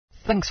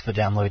Thanks for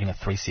downloading a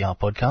 3CR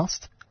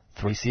podcast.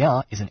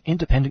 3CR is an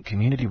independent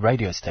community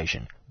radio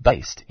station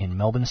based in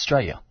Melbourne,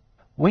 Australia.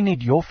 We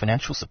need your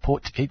financial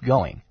support to keep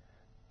going.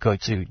 Go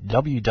to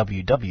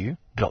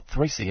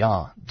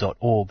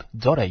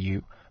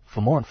www.3cr.org.au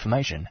for more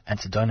information and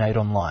to donate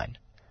online.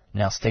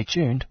 Now stay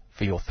tuned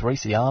for your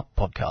 3CR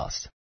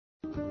podcast.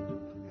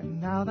 And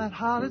now that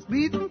heart is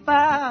beating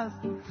fast,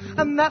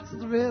 and that's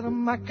the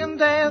rhythm I can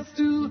dance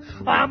to.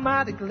 I'm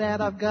mighty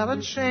glad I've got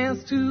a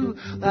chance to.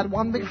 That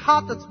one big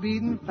heart that's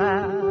beating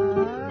fast.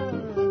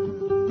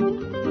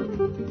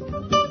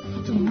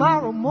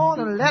 Tomorrow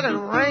morning let it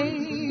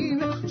rain.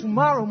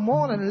 Tomorrow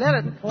morning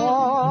let it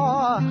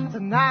pour.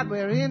 Tonight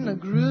we're in the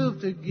groove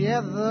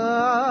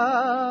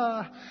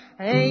together.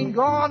 Ain't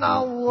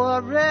gonna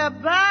worry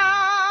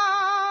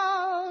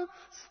about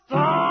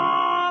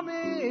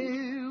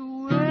stormy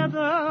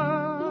weather.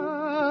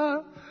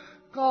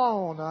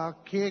 Gonna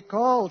kick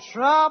old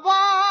trouble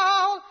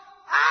out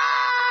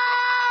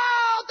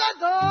the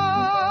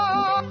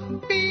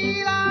door.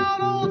 Beat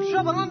out old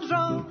trouble and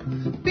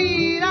drum.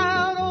 Beat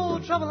out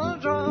old trouble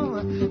and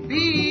drum.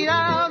 Beat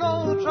out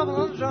old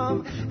trouble and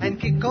drum. And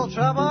kick old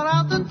trouble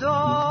out the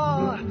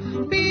door.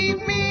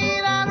 Beat me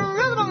that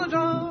rhythm on the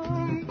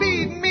drum.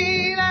 Beat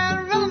me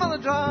that rhythm on the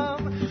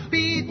drum.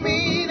 Beat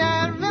me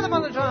that rhythm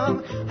on the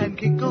drum. And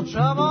kick old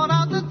trouble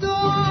out the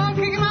door.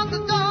 Kick him out the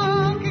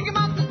door. Kick him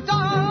out the door.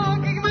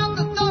 Kick him out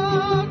the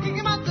door. Kick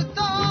him out the door.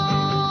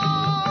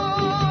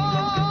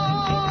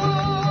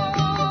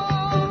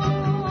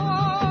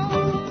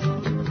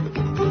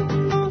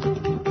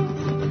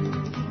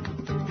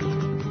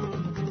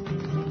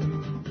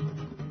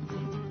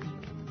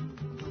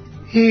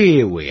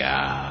 Here we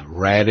are,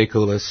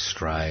 Radical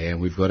Australia,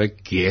 and we've got a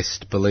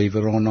guest, believe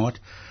it or not.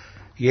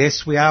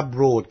 Yes, we are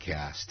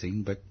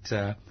broadcasting, but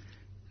there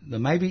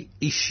may be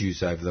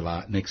issues over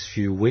the next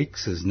few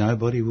weeks as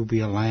nobody will be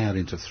allowed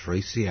into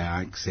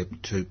 3CR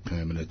except 2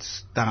 permanent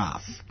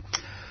staff.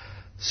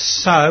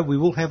 So we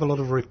will have a lot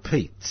of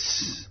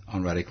repeats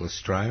on Radical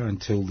Australia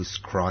until this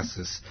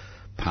crisis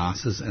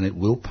passes, and it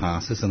will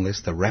pass us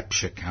unless the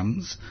rapture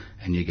comes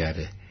and you go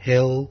to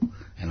hell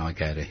and I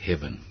go to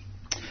heaven.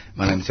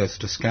 My name is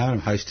Esther Scar. I'm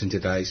hosting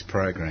today's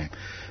program.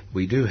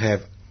 We do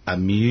have a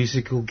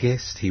musical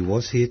guest. He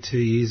was here 2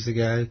 years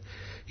ago.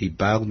 He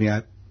bailed me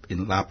up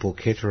in La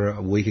Porchetta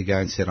a week ago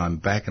and said, I'm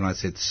back. And I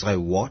said, so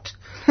what?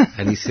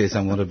 And he says,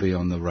 I want to be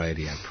on the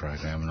radio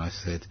program. And I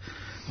said,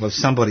 well, if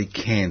somebody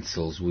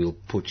cancels, we'll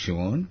put you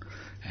on.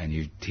 And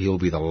he'll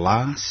be the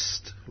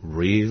last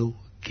real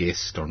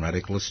guest on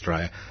Radical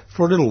Australia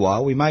for a little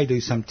while. We may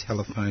do some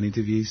telephone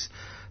interviews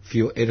for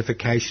your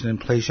edification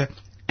and pleasure.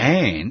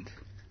 And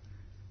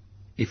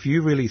if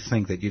you really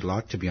think that you'd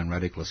like to be on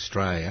Radical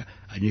Australia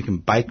and you can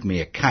bake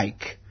me a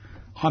cake,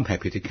 I'm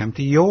happy to come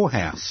to your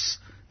house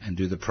and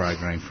do the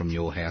program from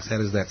your house. How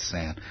does that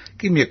sound?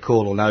 Give me a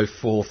call on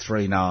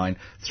 0439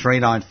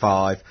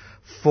 395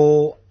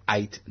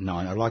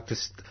 489. I'd like to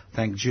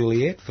thank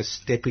Juliet for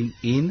stepping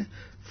in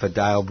for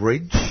Dale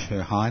Bridge,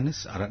 Her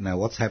Highness. I don't know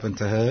what's happened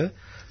to her,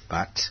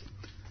 but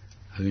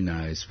who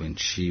knows when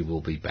she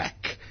will be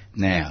back.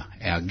 Now,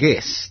 our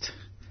guest,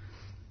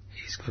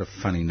 he's got a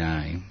funny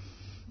name.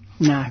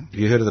 No. Have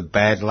you heard of the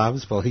Bad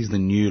Loves? Well, he's the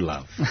New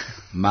Love.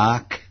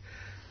 Mark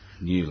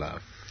New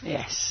Love.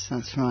 Yes,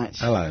 that's right.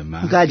 Hello,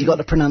 Mark. I'm glad you got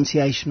the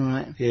pronunciation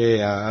right.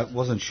 Yeah, I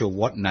wasn't sure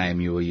what name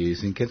you were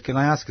using. Can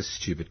I ask a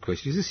stupid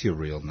question? Is this your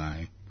real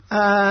name?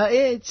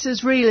 It's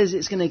as real as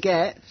it's going to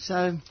get,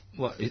 so...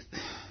 What?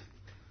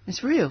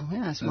 It's real,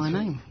 yeah, it's my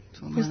name.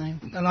 It's my name.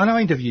 And I know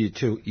I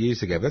interviewed you 2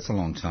 years ago, but that's a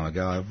long time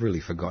ago. I've really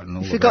forgotten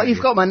all about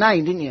You've got my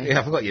name, didn't you?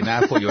 Yeah, I forgot your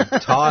name. I thought you were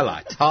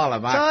Tyler. Mark Tyler.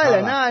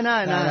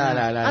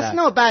 No. That's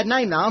not a bad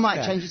name, though. I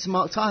might change it to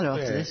Mark Tyler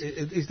after this.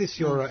 Is this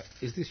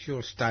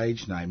your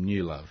stage name,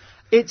 New Love?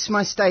 It's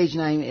my stage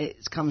name. It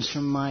comes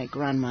from my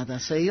grandmother.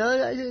 So,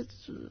 I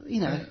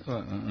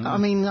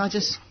mean, I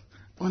just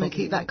want to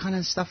keep that kind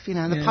of stuff,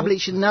 the public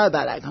should know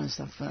about that kind of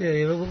stuff.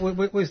 Yeah,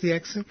 where's the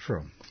accent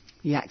from?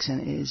 The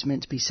accent is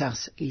meant to be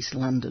South East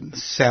London.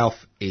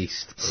 South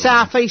East.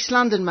 South East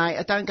London, mate.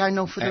 I don't go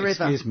north of the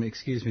river.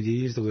 Excuse me. Do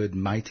you use the word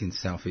mate in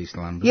South East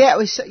London? Yeah,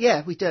 we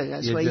do.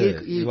 That's where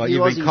you've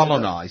been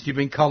colonised. You've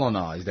been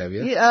colonised, have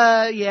you?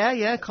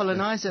 Yeah,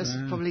 colonised. That's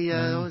probably.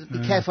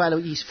 Be careful how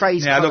you use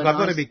phrase. Now, look, I've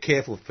got to be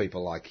careful with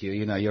people like you.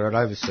 You're an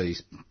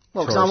overseas.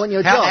 Well, because I want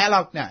your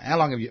job. How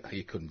long have you?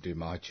 You couldn't do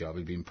my job.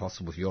 It'd be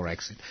impossible with your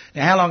accent.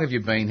 Now, how long have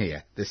you been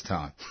here this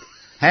time?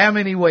 How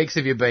many weeks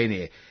have you been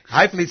here?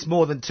 Hopefully it's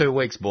more than 2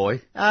 weeks, boy.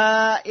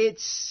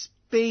 It's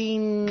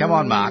been... Come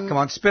on, Mark. Come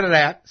on, spit it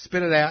out.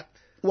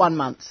 1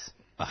 month.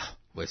 Oh,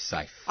 we're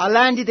safe. I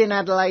landed in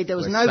Adelaide. There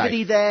was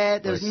nobody there.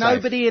 There was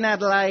nobody in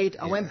Adelaide.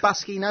 I went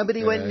busking.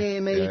 Nobody went near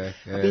me.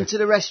 I've been to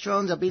the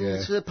restaurants. I've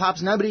been to the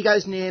pubs. Nobody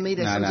goes near me.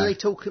 They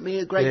talk at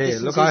me at great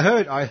distances. Look,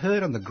 I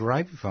heard on the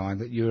grapevine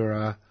that you were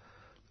a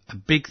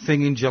big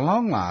thing in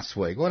Geelong last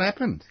week. What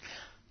happened?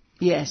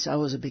 Yes, I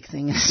was a big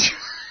thing.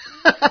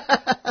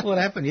 What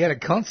happened? You had a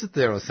concert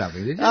there or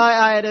something, did you?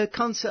 I had a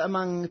concert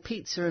among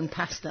pizza and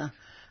pasta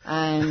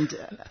and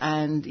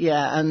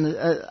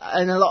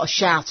a lot of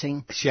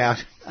shouting.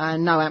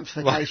 And no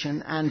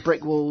amplification, and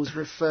brick walls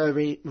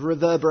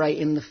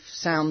reverberating the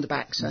sound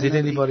back. So did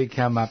anybody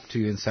come up to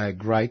you and say,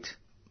 "Great,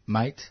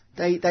 mate"?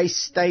 They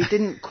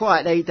didn't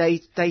quite.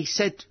 They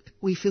said,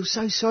 "We feel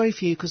so sorry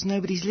for you because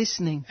nobody's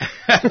listening."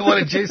 What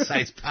did you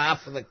say? It's par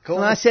for the course.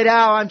 And I said, "Oh,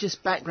 I'm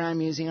just background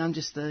music. I'm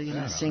just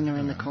the singer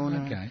in the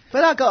corner." Okay.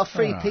 But I got a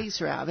free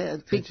pizza out of it, a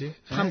big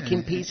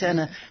pumpkin pizza and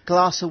a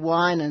glass of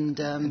wine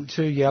and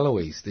 2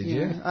 yellowies. Did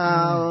you?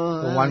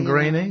 Or 1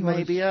 greenie,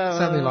 maybe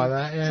something like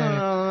that.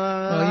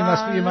 Yeah.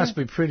 Well, you must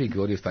be pretty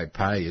good if they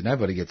pay you.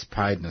 Nobody gets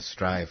paid in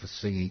Australia for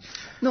singing.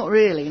 Not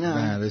really, no.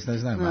 No, there's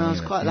no money. I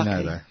was quite lucky. You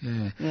know that.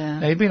 Yeah.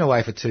 Now, you've been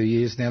away for 2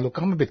 years now. Look,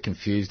 I'm a bit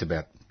confused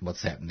about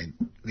what's happening.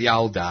 The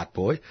old dart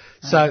boy.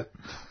 So,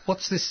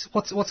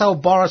 what's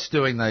old Boris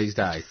doing these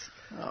days?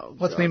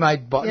 What's me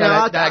mate?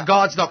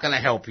 God's not going to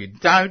help you.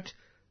 Don't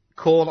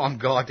call on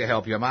God to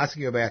help you. I'm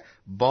asking you about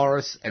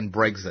Boris and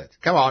Brexit.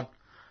 Come on,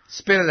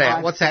 spit it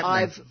out. What's happening?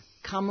 I've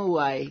come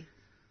away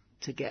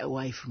to get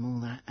away from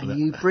all that, and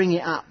you bring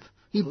it up.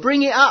 You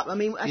bring it up. I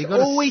mean, that's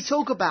all we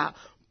talk about.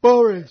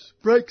 Boris,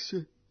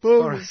 Brexit,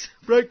 Boris,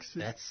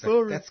 Brexit.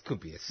 That could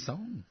be a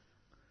song.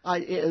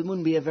 It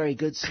wouldn't be a very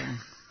good song.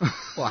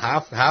 Well,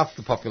 half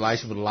the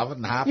population would love it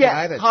and half would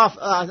hate it. Half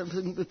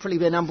would probably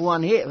be a number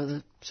one hit with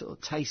the sort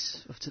of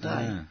taste of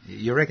today.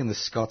 You reckon the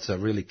Scots are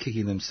really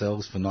kicking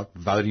themselves for not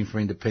voting for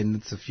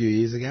independence a few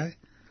years ago?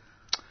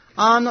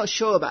 I'm not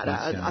sure about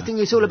that. I think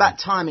it's all about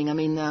timing. I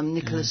mean,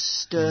 Nicola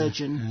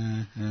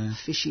Sturgeon,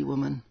 fishy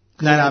woman.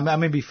 No, I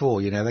mean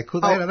before, they had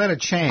a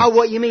chance. Oh,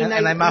 what you mean?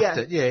 And they muffed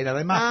it. Yeah,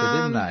 they muffed it,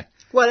 didn't they?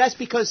 Well, that's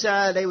because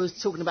they were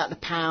talking about the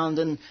pound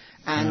and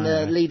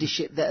the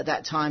leadership that at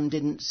that time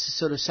didn't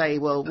sort of say,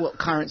 well, what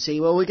currency?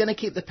 Well, we're going to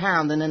keep the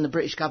pound, and then the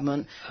British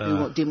government,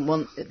 who didn't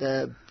want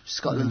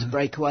Scotland to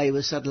break away,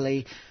 was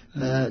suddenly,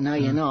 no,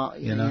 you're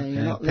not. You're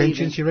not pensions,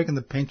 leaving. you reckon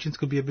the pensions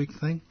could be a big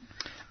thing?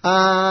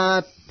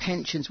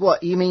 Pensions,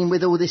 what? You mean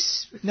with all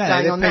this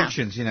going on now?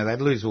 Pensions,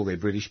 they'd lose all their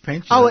British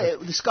pensions. Oh,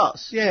 the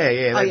Scots?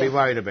 Yeah, they'd be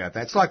worried about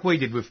that. It's like we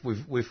did with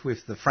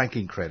the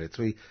franking credits.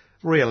 We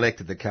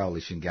re-elected the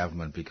coalition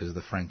government because of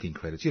the franking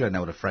credits. You don't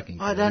know what a franking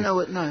credit is. I don't know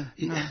what, no,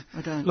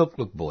 I don't. Look,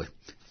 boy.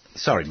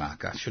 Sorry,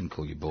 Mark, I shouldn't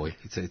call you boy.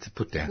 It's a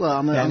put down. Well,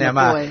 I'm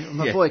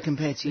a boy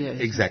compared to you.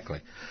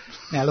 Exactly.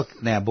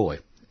 Now, boy.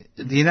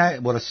 Do you know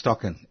what a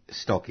stock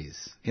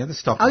is? You know the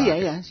stock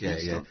market? Yeah.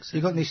 Stocks,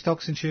 you got any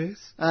stocks and shares?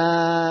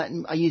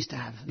 I used to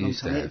have. Only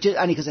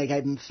because they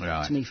gave them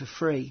to me for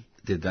free.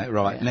 Did they?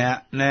 Right.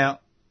 Yeah. Now,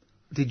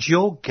 did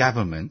your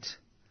government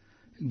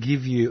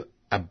give you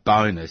a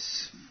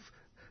bonus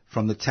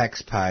from the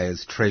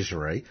taxpayers'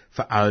 treasury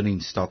for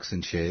owning stocks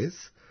and shares?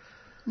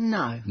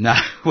 No.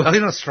 Well,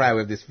 in Australia,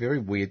 we have this very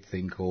weird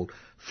thing called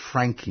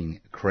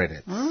franking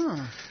credits,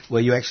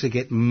 where you actually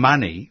get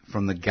money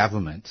from the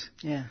government.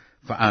 Yeah.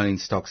 For owning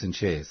stocks and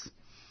shares.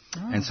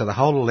 And so the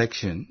whole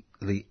election,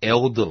 the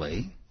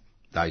elderly,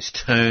 those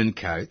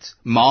turncoats,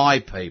 my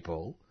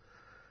people,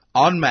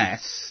 en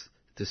masse,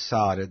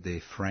 decided their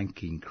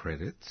franking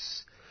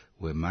credits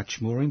were much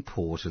more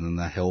important than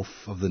the health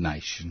of the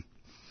nation.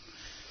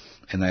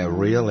 And they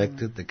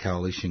re-elected the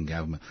coalition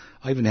government.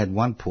 I even had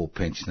one poor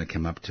pensioner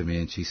come up to me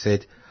and she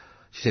said,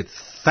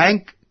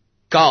 thank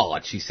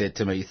God, she said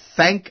to me,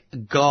 thank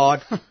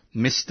God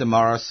Mr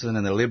Morrison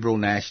and the Liberal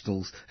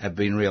Nationals have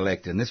been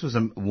re-elected. And this was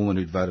a woman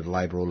who'd voted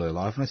Labor all her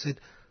life. And I said,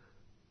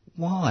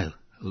 why,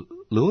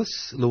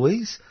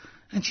 Louise?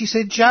 And she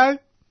said, Joe,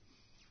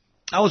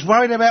 I was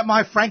worried about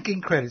my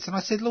franking credits. And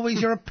I said,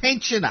 Louise, you're a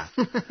pensioner.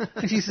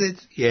 And she said,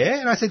 yeah.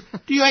 And I said,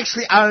 do you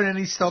actually own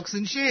any stocks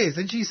and shares?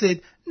 And she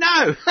said,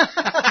 no.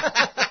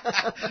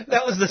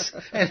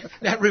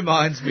 That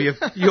reminds me of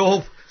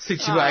your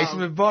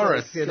situation with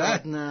Boris,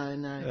 God,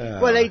 no.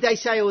 Well, they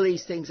say all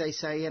these things. They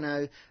say,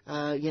 we're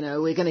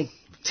going to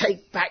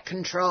take back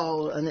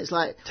control, and it's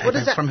like, what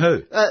is that from?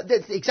 Who?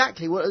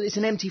 Exactly. It's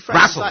an empty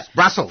phrase.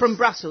 Brussels. From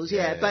Brussels,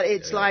 yeah. But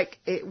it's like,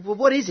 well,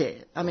 what is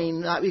it? I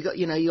mean, like we got,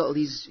 you got all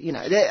these,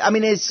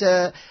 there's.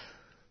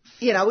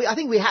 I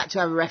think we had to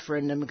have a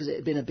referendum because it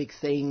had been a big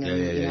thing.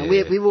 And,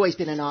 we've always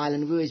been an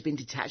island. We've always been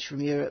detached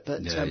from Europe.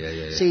 But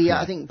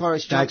I think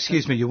Boris Johnson. No,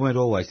 excuse me, you weren't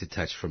always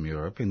detached from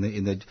Europe. In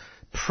the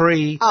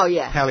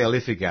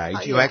pre-Paleolithic age,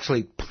 you were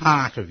actually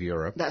part of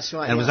Europe. That's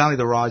right. And it was only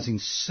the rising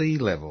sea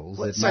levels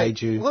that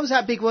made you... What was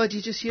that big word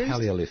you just used?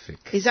 Paleolithic.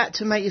 Is that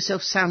to make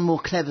yourself sound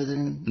more clever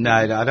than... No,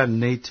 I don't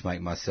need to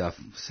make myself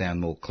sound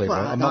more clever.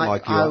 Well, I'm not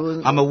like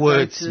you. I'm a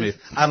wordsmith,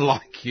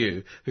 unlike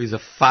you, who's a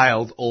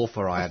failed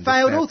author, I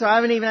understand. Failed author? I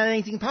haven't even had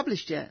anything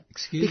published yet.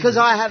 Because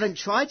I haven't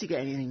tried to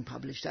get anything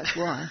published, that's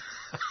why.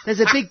 There's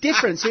a big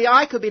difference. See,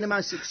 I could be the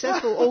most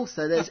successful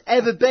author there's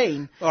ever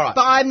been, but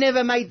I've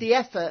never made the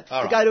effort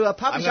to go to a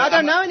publisher. I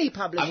don't know any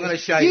publishers. I'm going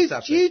to show you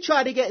something. You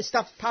try to get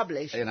stuff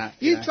published.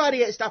 You try to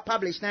get stuff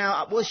published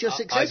now. What's your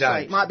success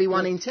rate? Might be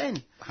 1 in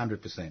 10.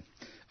 100%.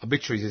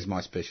 Obituaries is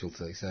my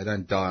specialty, so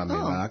don't die on me,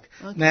 Mark.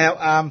 Okay.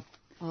 Now,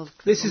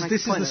 this is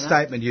the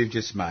statement you've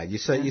just made.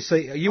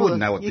 You wouldn't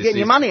know what this is. You're getting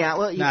your money out.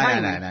 Well, you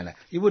No.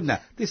 You wouldn't know.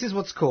 This is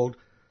what's called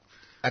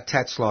a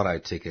Tats Lotto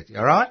ticket,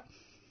 all right?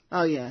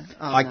 Oh, yeah.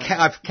 Oh,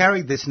 I've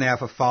carried this now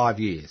for 5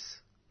 years.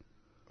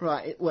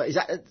 Right. What is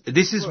that?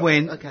 This is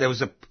when okay. there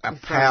was a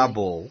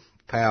Powerball,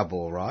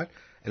 right?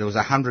 And it was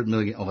 100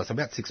 million, it's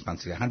about 6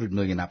 months ago, 100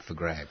 million up for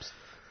grabs,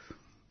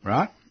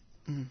 right?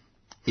 Mm.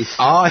 If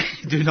I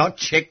do not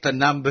check the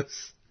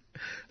numbers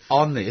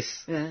on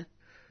this,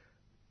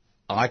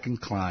 I can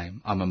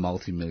claim I'm a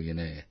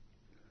multi-millionaire.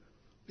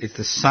 It's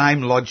the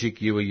same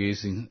logic you were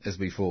using as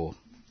before.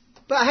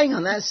 But hang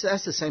on, that's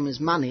the same as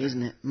money,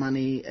 isn't it?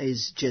 Money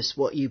is just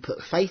what you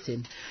put faith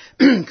in,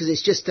 because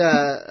it's just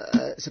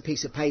it's a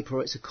piece of paper,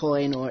 or it's a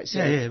coin, or it's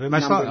a But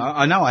most likely,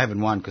 I know I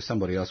haven't won because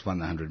somebody else won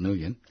the 100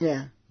 million.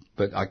 Yeah.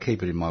 But I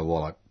keep it in my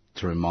wallet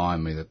to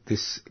remind me that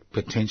this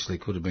potentially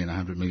could have been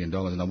 $100 million,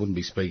 and I wouldn't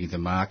be speaking to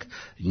Mark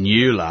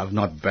Newlove,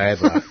 not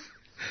Bad Love,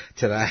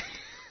 today.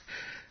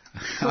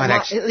 I'd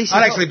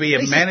actually be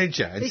a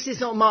manager. This is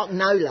not Mark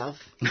No Love.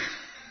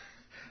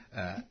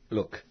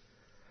 Look.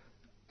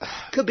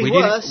 Could be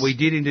worse. We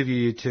did interview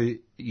you 2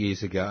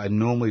 years ago. I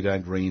normally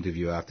don't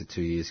re-interview after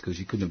 2 years because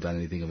you couldn't have done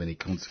anything of any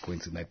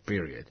consequence in that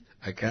period.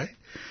 Okay?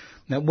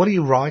 Now, what are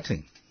you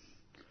writing?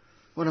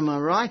 What am I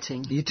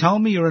writing? You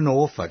told me you're an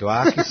author. To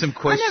ask you some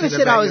questions. I never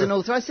said I was an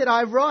author. I said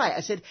I write. I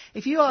said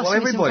if you ask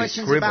me some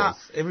questions about...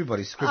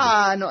 Everybody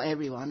scribbles. Not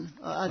everyone.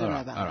 I don't know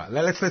about that. All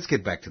right. Let's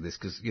get back to this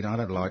because I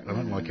don't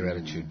like your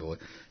attitude, boy.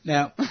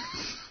 Now.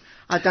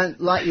 I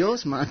don't like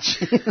yours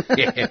much.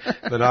 Yeah,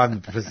 but I'm the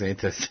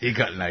presenter, so you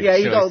got no choice. Yeah,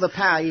 you got all the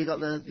power. You got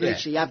the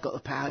literally, you've got the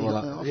power. You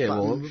got the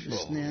off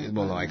button.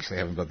 Well, I actually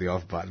haven't got the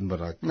off button,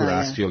 but I could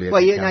ask Julia.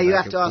 Well, you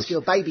have to ask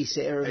your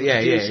babysitter.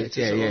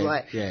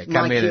 Yeah.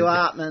 Come mic you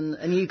up,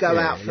 and you go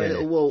out for a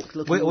little walk.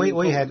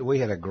 We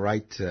had a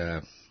great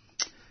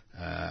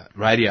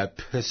radio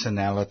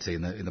personality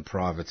in the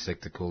private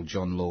sector called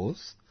John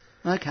Laws.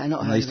 Okay,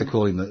 not. They used to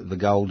call him the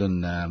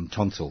golden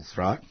tonsils,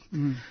 right?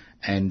 Mm.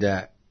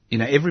 And.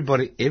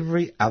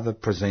 Every other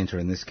presenter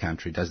in this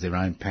country does their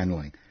own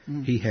panelling.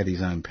 Mm. He had his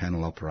own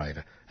panel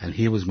operator, and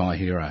he was my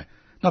hero.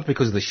 Not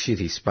because of the shit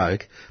he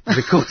spoke, but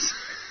because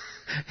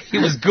he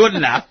was good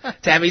enough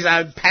to have his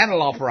own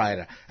panel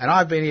operator. And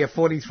I've been here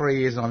 43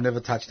 years and I've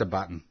never touched a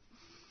button.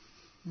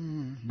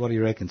 Mm. What do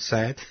you reckon,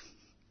 sad?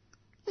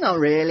 Not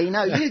really.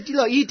 No, you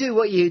do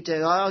what you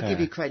do. I'll give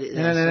you credit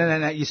there. No.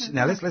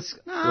 Now let's. Look,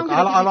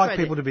 I like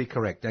people to be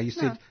correct. Now you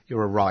said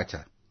you're a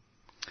writer.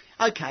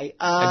 Okay.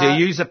 Do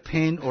you use a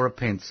pen or a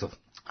pencil?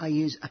 I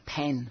use a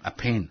pen. A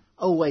pen?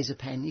 Always a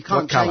pen. You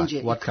can't change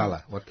it. What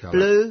colour?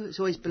 Blue. It's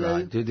always blue.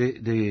 Right. Do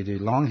you do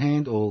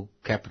longhand or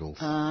capitals?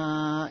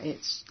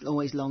 It's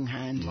always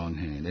longhand.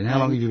 Longhand. And how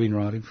long have you been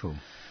writing for?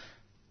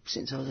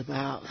 Since I was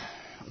about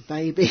a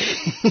baby.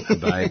 A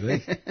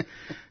baby?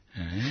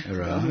 Yeah,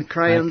 right. The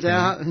crayons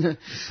out.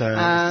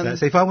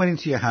 So if I went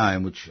into your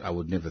home, which I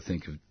would never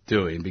think of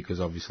doing because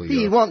obviously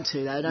you want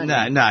to though, don't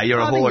you? No, you're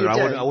a hoarder.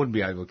 I wouldn't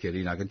be able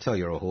to. I can tell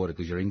you're a hoarder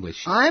because you're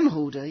English. I'm a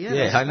hoarder, yeah.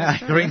 Yeah, I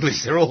know. You're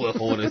English. They're all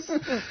hoarders.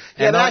 But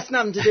that's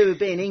nothing to do with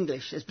being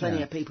English. There's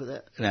plenty of people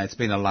that... No, it's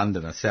been a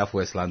Londoner,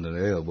 southwest London.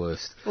 They're the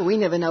worst. Well, we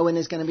never know when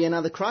there's going to be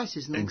another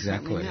crisis.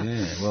 Exactly,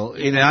 yeah. Well,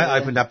 I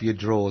opened up your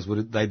drawers.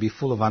 Would they be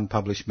full of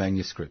unpublished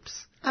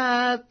manuscripts?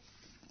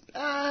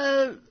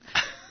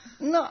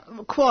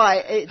 Not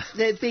quite.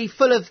 They'd be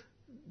full of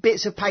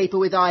bits of paper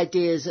with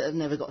ideas that have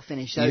never got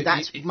finished. So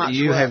that's much worse.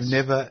 You have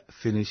never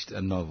finished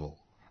a novel?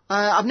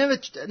 I've never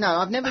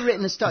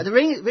written a story. The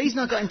reason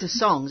I got into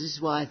songs, this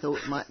is why I thought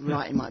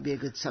writing might be a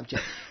good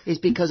subject, is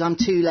because I'm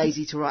too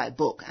lazy to write a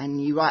book.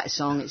 And you write a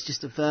song, it's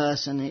just a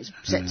verse, and it's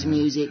set to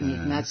music, and you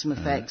can add some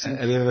effects.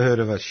 Have you ever heard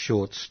of a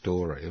short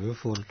story? Have you ever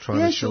thought of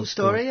trying a short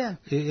story? Yeah.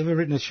 Have you ever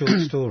written a short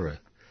story?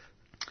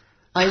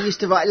 I used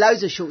to write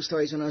loads of short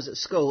stories when I was at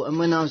school, and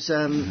when I was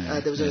there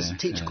was a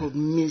teacher called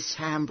Miss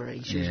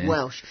Hanbury. She was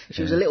Welsh.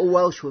 She was a little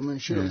Welsh woman.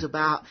 She was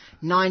about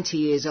 90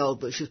 years old,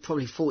 but she was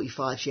probably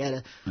 45. She had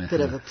a bit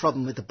of a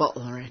problem with the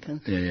bottle, I reckon.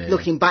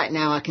 Looking back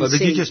now, I can see...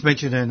 Did you just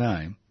mention her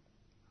name?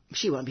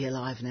 She won't be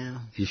alive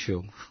now. You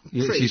sure?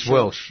 She's sure.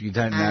 Welsh. You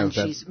don't know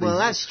that. Well,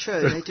 that's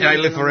true. They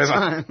live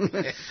forever.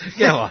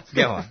 Go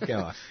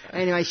on.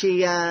 Anyway,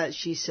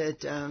 she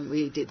said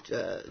we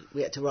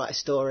had to write a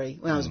story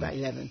when I was about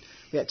 11.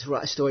 We had to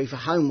write a story for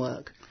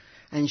homework,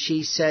 and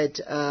she said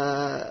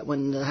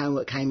when the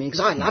homework came in, because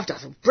I loved it, I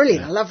thought,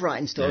 brilliant, I love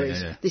writing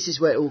stories. This is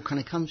where it all kind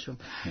of comes from.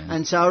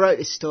 And so I wrote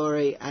this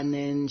story, and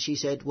then she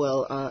said,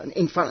 well,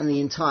 in front of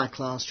the entire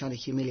class, tried to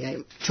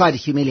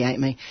humiliate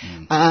me.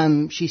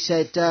 She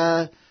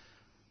said,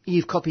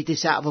 you've copied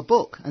this out of a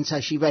book. And so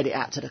she read it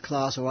out to the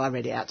class, or I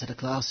read it out to the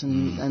class,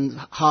 and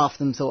half of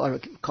them thought I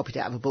copied it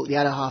out of a book, the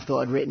other half thought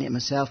I'd written it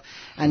myself.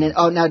 And then,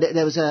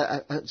 there was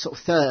a sort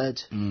of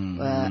third, and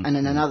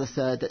then another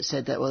third that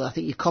said that, well, I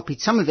think you copied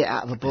some of it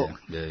out of a book.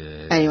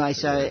 Anyway,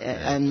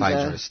 and...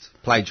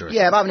 Plagiarist.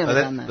 Yeah, but I've never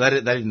done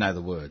that. They didn't know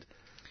the word.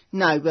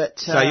 No, but...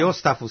 So your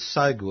stuff was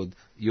so good,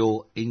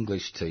 your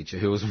English teacher,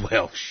 who was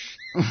Welsh,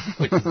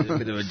 which is a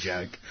bit of a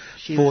joke,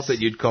 thought that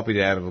you'd copied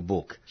it out of a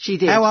book. She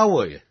did. How old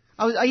were you?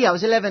 I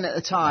was 11 at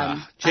the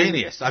time.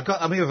 Genius.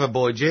 I'm here with a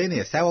boy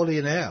genius. How old are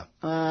you now?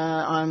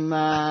 I'm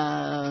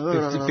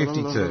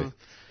 52.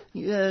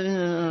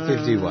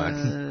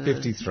 51,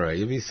 53.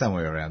 You'll be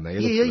somewhere around there.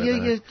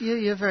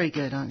 You're very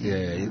good, aren't you?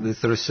 Yeah,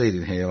 it's the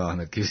receding hairline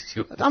that gives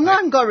you... I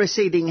haven't got a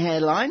receding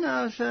hairline.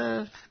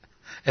 Ever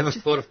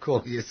thought of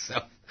calling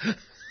yourself...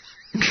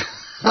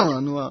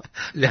 on what?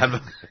 No, I'm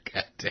not going to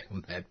go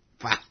down that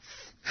path.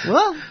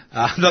 What?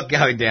 I'm not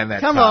going down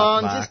that path. Come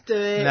on, Mark. just do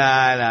it.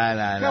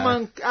 No. Come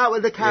on, out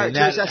with the character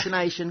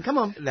assassination. Come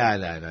on.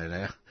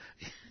 No.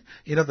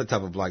 You're not the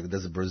type of bloke that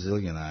does a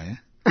Brazilian, are you?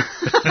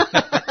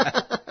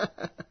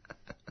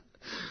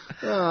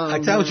 I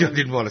told you I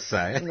didn't want to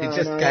say it. It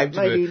just came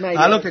to me.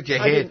 I looked at your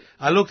head.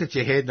 I looked at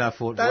your head and I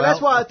thought,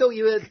 that's why I thought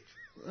you were...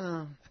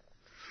 Oh.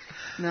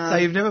 No. So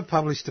you've never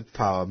published a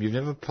poem. You've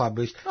never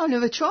published... I've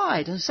never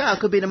tried. I say I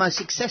could be the most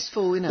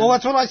successful, Well,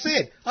 that's what I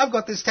said. I've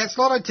got this Tats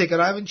Lotto ticket.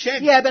 I haven't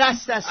checked. Yeah, but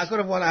that's... I could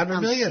have won 100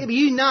 million. Yeah, but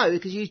you know,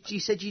 because you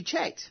said you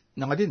checked.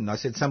 No, I didn't. I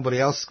said somebody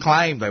else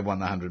claimed they won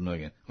the 100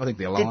 million. I think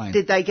they're lying.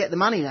 Did they get the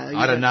money, though?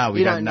 I don't know.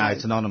 We don't know.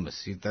 It's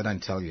anonymous. They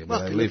don't tell you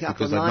where they live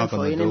because they knock on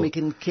the door. And then we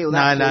can kill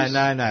that.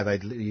 No.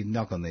 You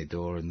knock on their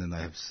door and then they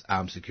have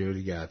armed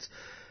security guards.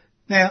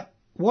 Now,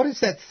 what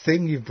is that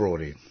thing you've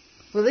brought in?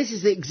 Well, this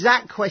is the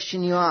exact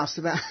question you asked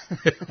about.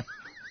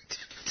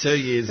 2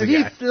 years ago.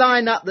 Have you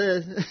lined up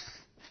the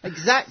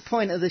exact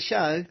point of the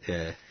show?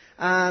 Yeah.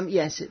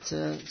 Yes, it's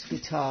a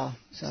guitar.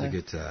 So it's a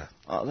guitar.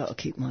 Oh, that'll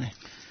keep my...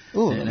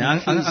 Oh, yeah,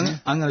 now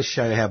I'm going to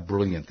show you how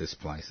brilliant this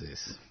place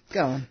is.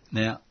 Go on.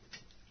 Now,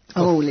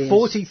 for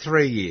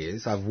 43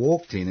 years, I've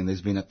walked in and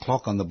there's been a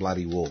clock on the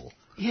bloody wall.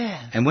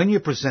 Yeah. And when you're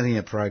presenting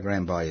a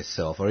program by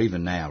yourself, or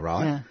even now,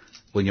 right? Yeah.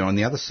 When you're on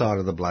the other side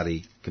of the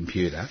bloody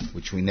computer,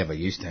 which we never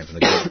used to have in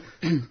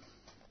the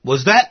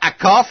was that a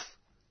cough?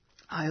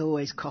 I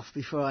always cough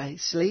before I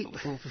sleep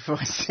or before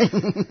I sing.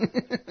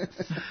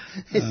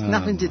 It's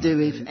nothing to do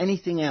with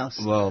anything else.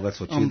 Well, that's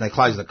what they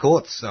closed the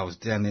courts. I was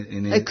down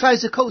in They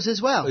closed the courts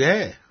as well?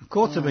 Yeah, the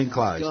courts have been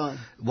closed. God.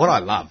 What I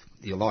love,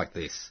 you like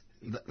this,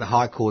 the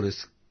High Court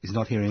is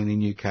not hearing any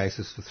new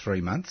cases for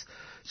 3 months,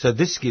 so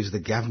this gives the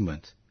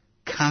government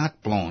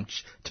carte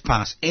blanche to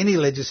pass any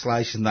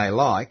legislation they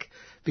like,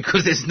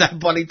 because there's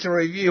nobody to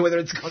review whether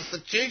it's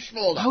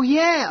constitutional. Oh,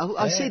 yeah.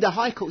 I see the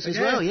High Courts as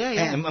well.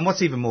 Yeah. And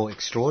what's even more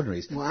extraordinary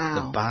is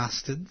the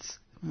bastards,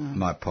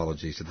 my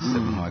apologies to the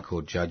 7 High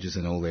Court judges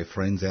and all their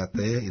friends out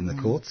there in the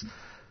courts,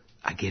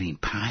 are getting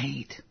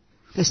paid.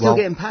 They're still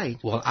getting paid?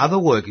 While other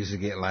workers who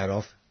get laid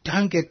off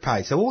don't get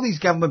paid. So all these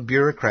government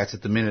bureaucrats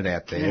at the minute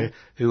out there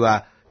who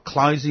are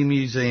closing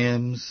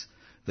museums,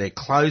 they're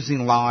closing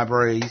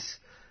libraries,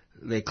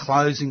 they're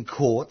closing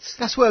courts.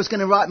 That's where I was going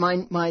to write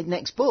my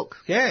next book.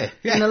 Yeah.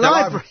 In the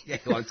library. Yeah,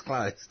 well, it's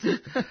closed.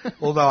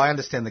 Although I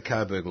understand the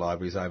Coburg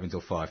Library is open until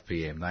 5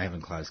 p.m. They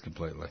haven't closed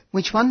completely.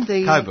 Which one?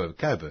 The Coburg.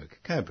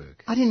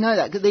 I didn't know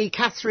that. The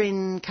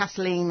Kathleen,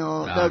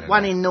 or the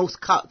one in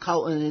North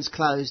Colton is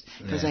closed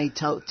because they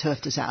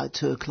turfed us out at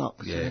 2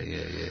 o'clock. So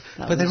Yeah.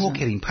 But they're all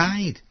getting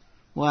paid.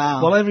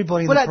 Wow. Well,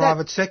 everybody in the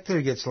private sector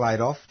who gets laid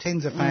off,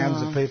 tens of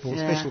thousands of people,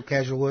 special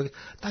casual workers,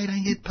 they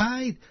don't get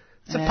paid.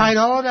 It's a paid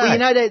holiday. Well, you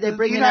know they're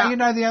bringing out... You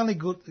know the only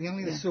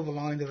the silver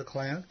lining to the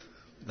cloud?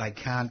 They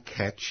can't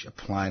catch a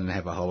plane and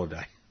have a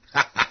holiday.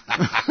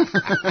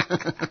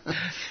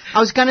 I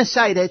was going to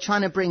say they're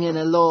trying to bring in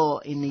a law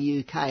in the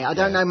UK. I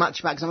don't know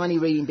much about it because I'm only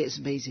reading bits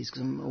and pieces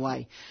because I'm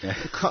away. Yeah.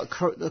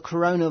 The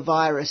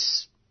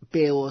coronavirus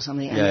bill or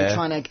something, and they're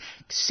trying to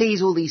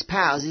seize all these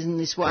powers. Isn't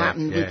this what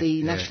happened with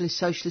the Nationalist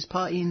Socialist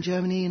Party in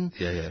Germany in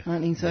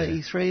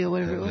 1933 or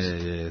whatever it was?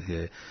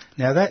 Yeah.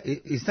 Now,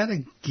 is that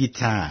a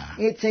guitar?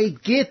 It's a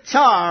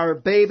guitar,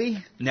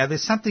 baby. Now,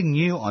 there's something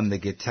new on the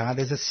guitar.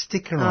 There's a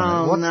sticker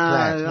on it. What's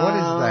that? What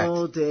is that?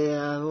 Oh,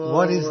 dear. Whoa,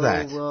 what is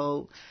that?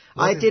 Whoa.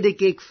 I did a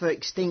gig for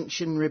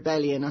Extinction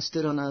Rebellion. I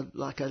stood on a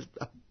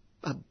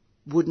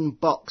wooden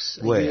box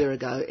a year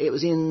ago. It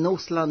was in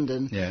North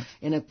London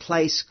in a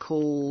place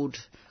called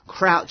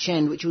Crouch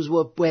End, which was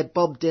where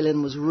Bob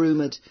Dylan was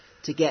rumoured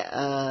to get.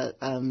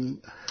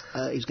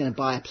 He was going to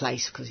buy a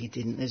place because he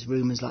didn't. There's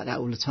rumours like that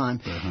all the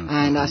time.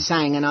 And I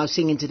sang, and I was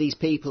singing to these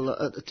people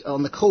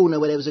on the corner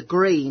where there was a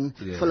green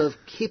full of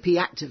hippie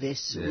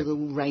activists with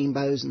all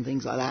rainbows and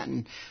things like that,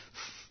 and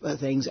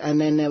things. And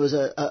then there was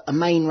a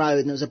main road,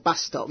 and there was a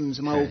bus stop, and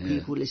some old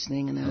people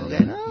listening, and they were all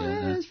going,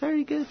 it's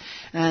very good.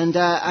 And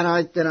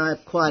I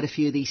acquired a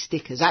few of these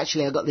stickers.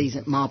 Actually, I got these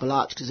at Marble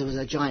Arch because there was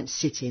a giant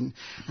sit-in,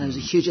 and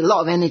there was a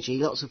lot of energy,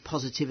 lots of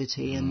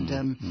positivity, and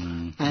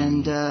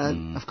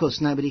of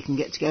course nobody can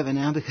get together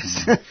now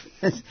because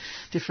there's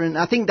different.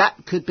 I think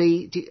that could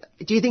be.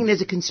 Do you think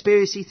there's a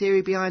conspiracy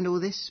theory behind all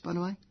this? By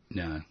the way,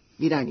 no.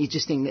 You don't. You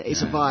just think that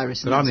it's a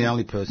virus. But I'm the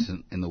only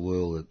person in the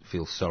world that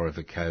feels sorry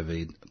for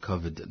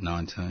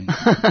COVID-19.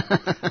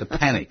 The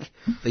panic,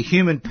 the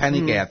human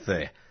panic out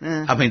there.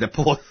 I mean, the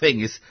poor thing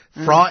is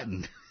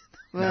frightened.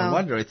 Well, no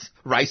wonder it's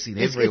racing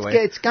everywhere.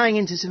 It's going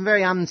into some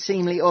very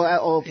unseemly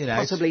or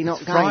possibly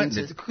not going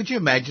into... Could you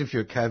imagine if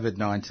you're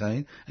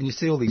COVID-19 and you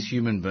see all these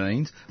human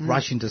beings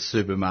rush into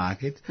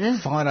supermarkets,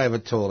 fight over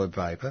toilet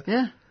paper,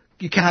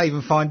 You can't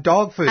even find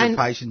dog food, And- a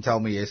patient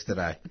told me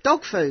yesterday.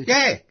 Dog food.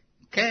 Yeah,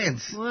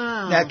 cans.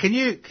 Wow. Now, can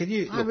you,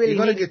 I look, really you've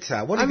got a needed-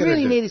 guitar. What are I you going to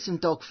really do? needed some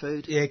dog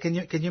food. Yeah, can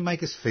you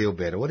make us feel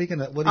better? What are you going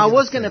to, I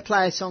was going to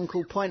play a song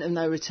called Point of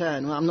No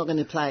Return. Well, I'm not going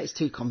to play it. It's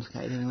too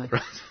complicated anyway.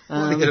 Right. What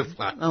are you going to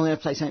play? I'm going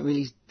to play something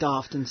really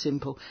daft and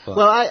simple. What?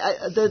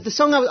 Well, the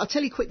song, I'll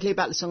tell you quickly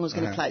about the song I was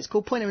going to Uh-huh. play. It's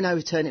called Point of No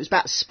Return. It was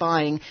about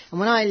spying. And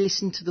when I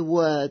listened to the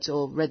words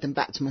or read them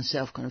back to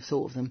myself, kind of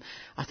thought of them,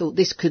 I thought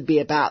this could be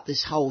about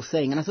this whole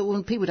thing. And I thought,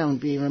 well, people don't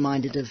want to be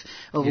reminded of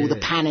all the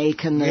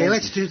panic and the Yeah,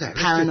 let's do that.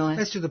 paranoia.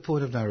 Let's do the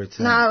Point of No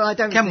Return. No, I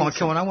don't Come think on, so.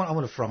 come on. I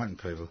want to frighten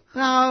people.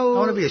 No. I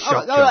wanna be a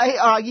shock all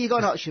right, you got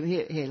an option.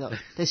 Here, look.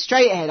 They're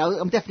straight ahead.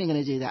 I'm definitely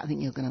going to do that. I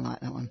think you're going to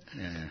like that one.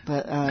 Yeah.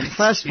 But the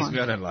first one.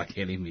 I don't like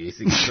any music.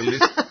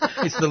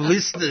 It's the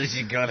listeners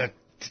you got to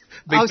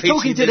be I was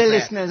talking to the pitching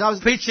this listeners.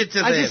 out. Pitch it to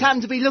I them. just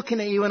happened to be looking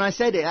at you when I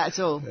said it, that's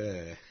all.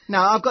 Yeah. No,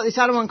 I've got this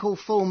other one called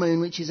Full Moon,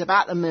 which is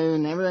about the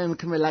moon. Everyone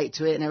can relate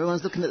to it, and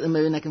everyone's looking at the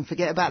moon. They can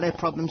forget about their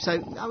problems. So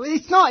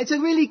it's a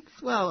really,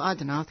 well, I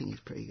don't know. I think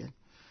it's pretty good.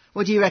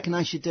 What do you reckon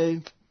I should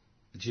do?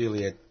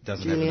 Juliet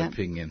doesn't have Juliet? an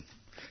opinion.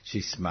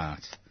 She's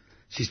smart.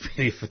 She's been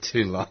here for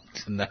too long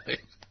to know.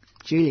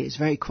 Juliet's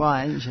very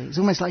quiet, isn't she? It's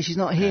almost like she's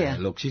not here.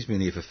 Look, she's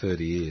been here for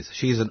 30 years.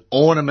 She's an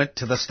ornament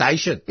to the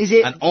station. Is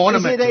it? An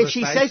ornament is it that to if the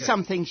she station. says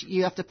something,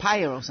 you have to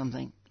pay her or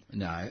something?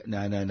 No.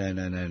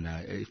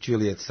 If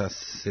Juliet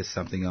says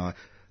something,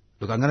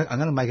 look, I'm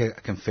gonna make a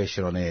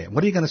confession on air.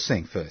 What are you going to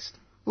sing first?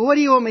 Well, what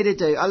do you want me to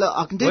do? Look,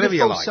 I can do Whatever the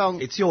you full like.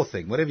 song. It's your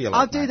thing. Whatever you like.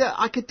 I'll do mate. that.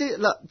 I could do.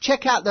 Look,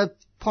 check out the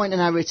Point of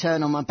No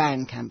Return on my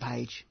Bandcamp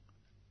page.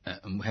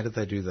 How did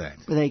they do that?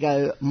 Where they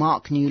go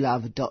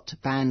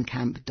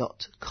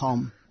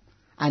marknewlove.bandcamp.com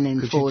and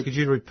then forward Could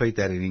you repeat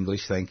that in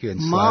English, thank you, and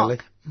slowly?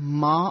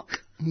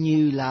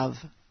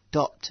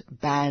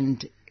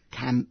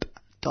 marknewlove.bandcamp.com.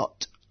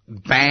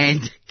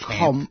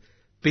 Bandcamp.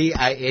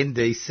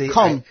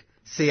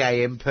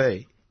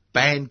 BANDCAMP.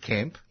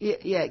 Bandcamp.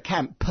 Yeah,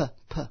 camp.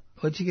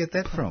 Where'd you get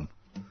that from?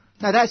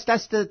 No, that's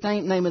the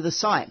name of the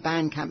site.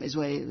 Bandcamp is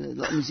where a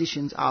lot of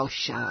musicians. Oh,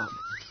 shut up.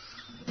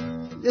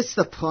 That's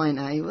the point,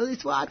 eh? Well,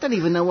 I don't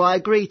even know why I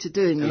agreed to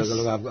doing this.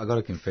 Look, I've got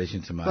a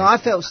confession to make. Well, I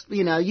felt,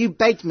 you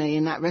begged me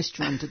in that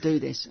restaurant to do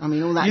this. I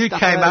mean, all that You stuff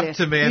came up earlier.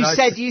 to me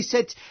and you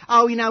said,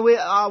 oh,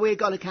 we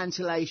got a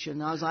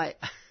cancellation. I was like,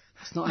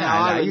 that's not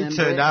how I you remember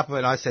turned it. up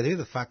and I said, who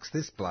the fuck's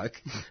this bloke?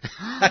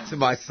 To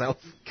myself.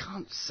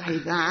 Can't say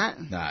that.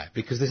 No,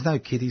 because there's no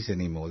kiddies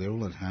anymore. They're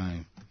all at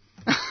home.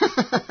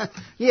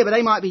 Yeah, but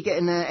they might be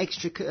getting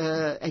extra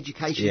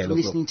education from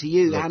listening to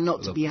you and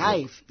not to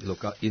behave. Look,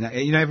 you know,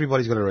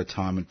 everybody's got a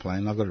retirement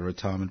plan. I've got a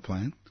retirement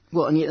plan.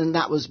 What? And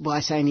that was by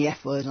saying the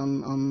F word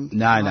on.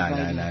 No.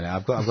 radio.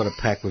 I've got a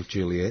pact with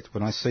Juliet.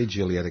 When I see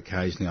Juliet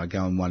occasionally, I go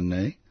on one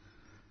knee.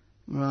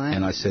 Right.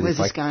 And I said, where's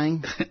this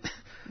going?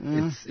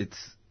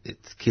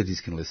 It's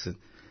kiddies can listen.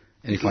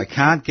 And if I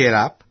can't get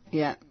up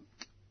Yeah.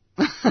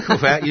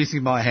 without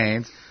using my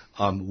hands,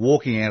 I'm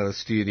walking out of the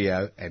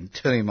studio and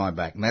turning my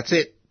back, and that's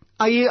it.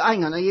 Are you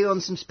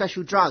on some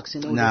special drugs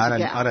in order No, to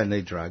get I don't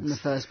need drugs. in the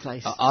first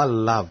place? I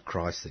love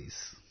crises.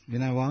 You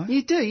know why?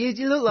 You do.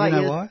 You look like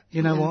You know why?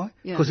 You know why?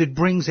 Yeah. Because it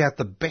brings out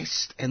the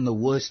best and the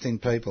worst in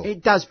people.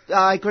 It does.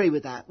 I agree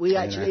with that. We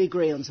actually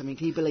agree on something.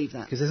 Can you believe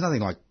that? Because there's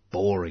nothing like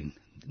boring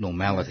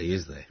normality,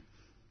 is there?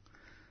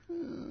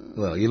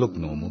 Well, you look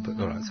normal, but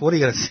all right. So what are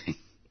you going to sing?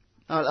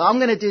 All right, I'm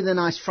going to do the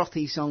nice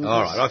frothy song.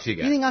 All right, off you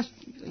go. You think I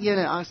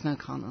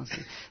can't ask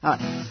you. All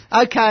right.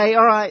 Okay,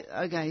 all right.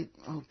 Okay.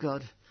 Oh,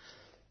 God.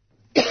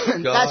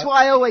 That's what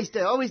I always do.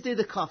 I always do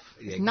the cough.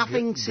 Yeah, There's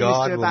nothing sinister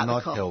God will about not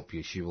the cough. help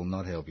you. She will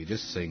not help you.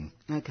 Just sing.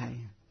 Okay.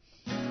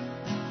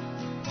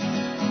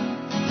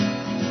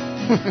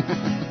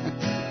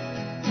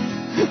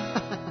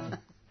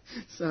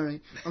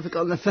 Sorry, I've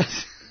forgotten the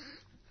first.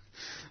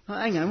 Oh,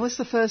 hang on, what's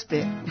the first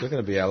bit? You're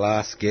going to be our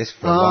last guest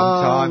for a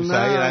long time, so,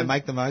 no.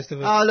 make the most of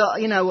it. Oh,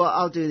 look, you know what?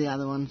 I'll do the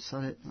other one.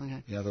 Sorry.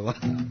 Okay. The other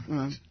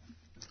one.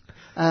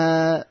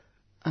 Right.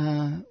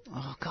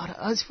 Oh, God,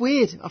 it's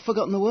weird. I've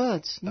forgotten the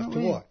words. Not After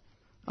really. what?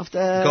 After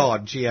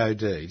God,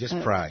 G-O-D. Just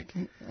pray.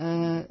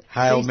 Hail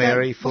please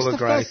Mary, don't- full what's of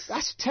the grace. first-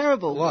 That's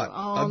terrible. What? Oh,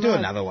 I'll do no.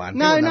 another one.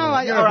 No, Do no. another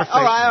one. You're a All right.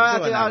 professional.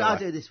 Do another I'll one.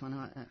 do this one. All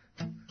right.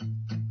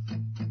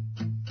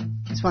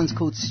 This one's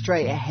called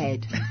Straight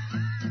Ahead.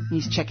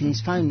 He's checking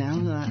his phone now.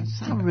 Look at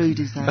that. How rude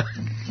is that?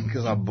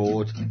 Because I'm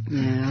bored.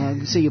 Yeah, I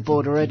can see you're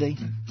bored already.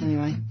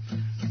 Anyway.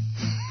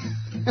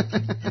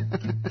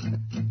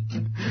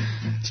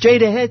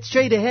 Straight ahead,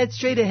 straight ahead,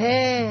 straight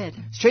ahead.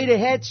 Straight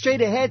ahead,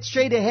 straight ahead,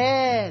 straight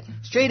ahead.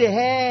 Straight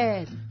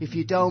ahead, if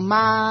you don't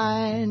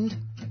mind.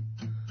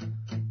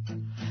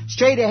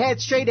 Straight ahead,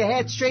 straight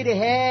ahead, straight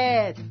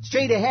ahead.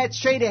 Straight ahead,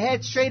 straight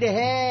ahead, straight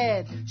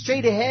ahead.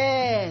 Straight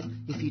ahead,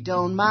 if you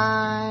don't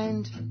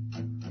mind.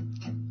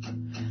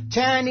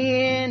 Turn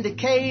the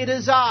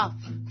indicators off.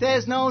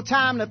 There's no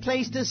time, no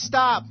place to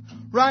stop.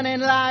 Running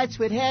lights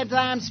with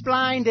headlamps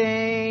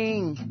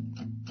blinding.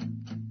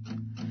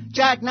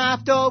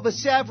 Jackknifed over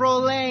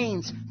several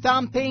lanes.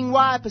 Thumping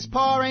wipers,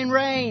 pouring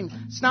rain.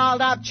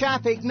 Snarled up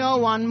traffic, no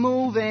one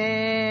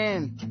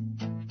moving.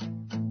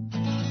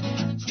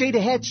 Straight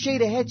ahead,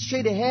 straight ahead,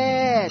 straight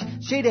ahead.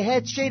 Straight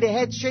ahead, straight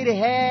ahead, straight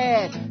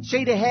ahead.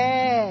 Straight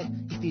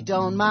ahead, if you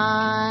don't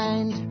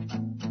mind.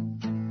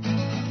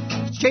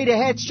 Straight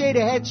ahead, straight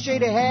ahead,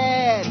 straight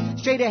ahead.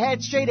 Straight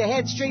ahead, straight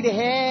ahead, straight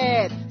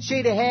ahead.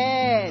 Straight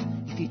ahead,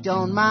 if you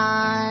don't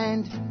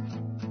mind.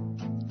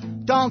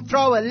 Don't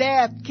throw a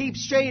left, keep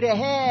straight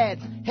ahead.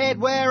 Head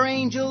where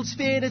angels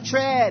fear to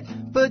tread.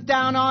 Put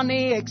down on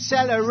the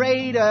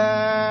accelerator.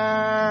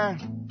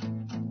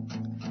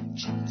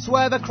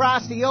 Swerve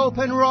across the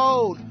open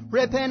road,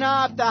 ripping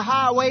up the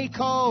highway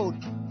code.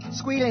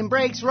 Squealing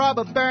brakes,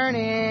 rubber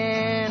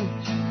burning.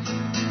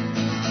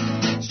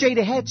 Straight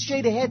ahead,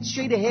 straight ahead,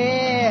 straight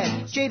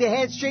ahead. Straight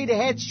ahead, straight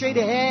ahead, straight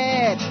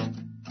ahead.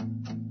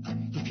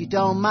 If you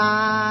don't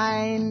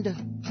mind.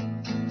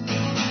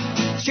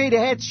 Straight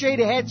ahead, straight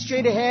ahead,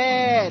 straight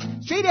ahead.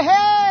 Straight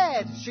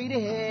ahead, straight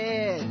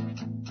ahead.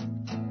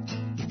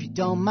 If you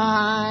don't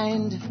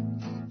mind.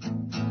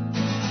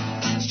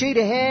 Straight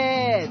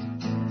ahead.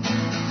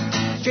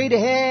 Straight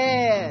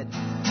ahead.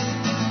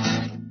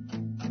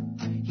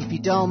 If you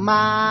don't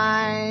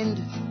mind.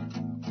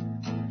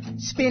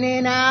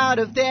 Spinning out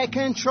of their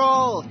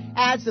control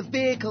as the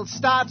vehicle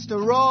starts to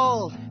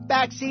roll.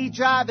 Backseat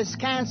drivers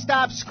can't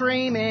stop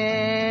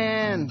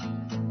screaming.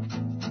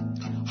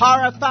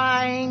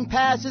 Horrifying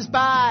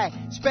passers-by,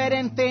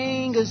 spreading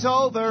fingers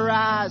over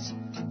eyes.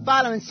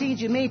 Following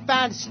scenes you may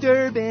find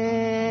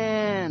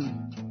disturbing.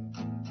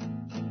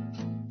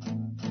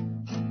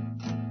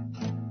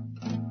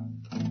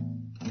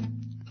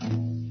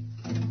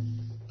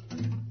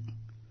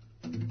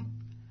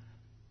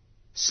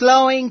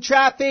 Slowing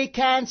traffic,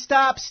 can't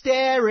stop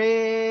staring.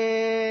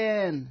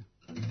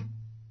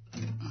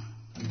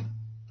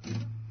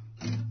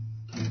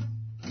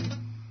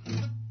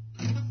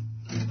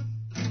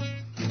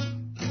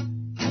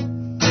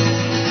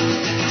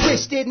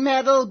 Twisted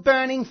metal,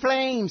 burning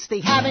flames.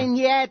 They haven't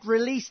yet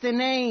released the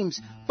names.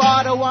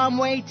 Bought a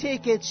one-way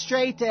ticket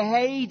straight to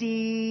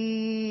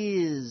Hades.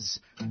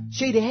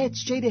 Straight ahead,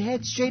 straight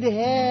ahead, straight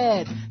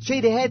ahead.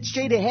 Straight ahead,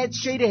 straight ahead,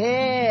 straight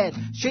ahead.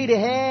 Straight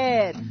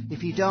ahead,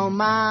 if you don't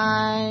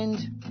mind.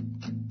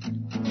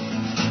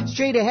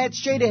 Straight ahead,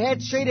 straight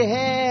ahead, straight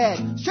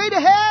ahead. Straight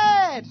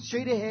ahead,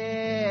 straight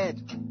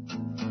ahead.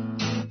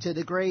 To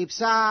the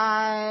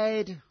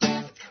graveside.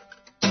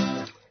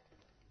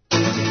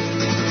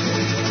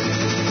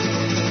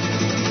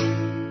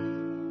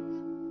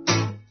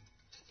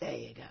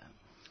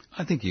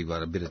 I think you've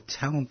got a bit of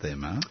talent there,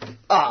 Mark.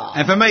 Oh.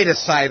 And for me to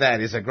say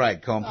that is a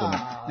great compliment.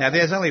 Oh, now,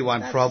 there's only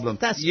one problem.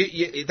 That's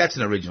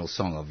an original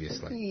song,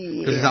 obviously.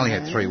 Because it's Yeah. only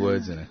had 3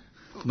 words in it.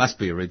 Must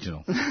be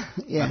original.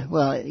 Yeah,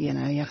 well, you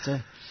know, you have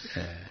to...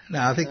 No,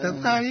 I think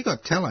you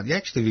got talent. You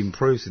actually have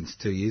improved since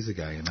 2 years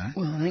ago, you know.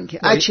 Well, thank you.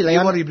 Well, Actually,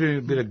 you want to do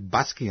a bit of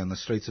busking on the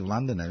streets of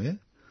London, have you?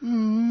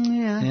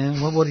 Yeah.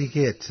 Yeah. What do you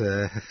get?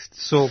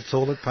 Salt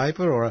toilet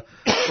paper or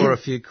a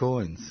few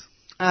coins?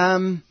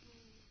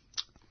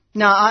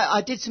 No,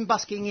 I did some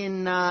busking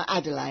in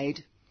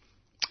Adelaide.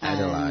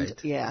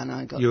 Adelaide. And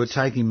I got... You were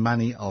taking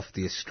money off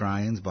the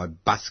Australians by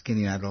busking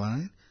in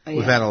Adelaide? Yeah.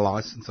 Without a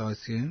licence, I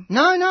assume?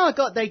 No,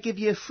 they give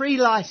you a free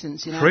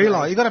licence. Free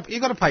licence?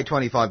 You got to pay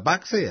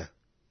 $25 here.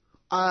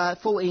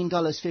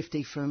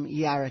 $14.50 from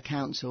Yarra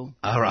Council.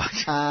 All right.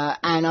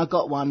 And I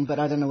got one, but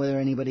I don't know whether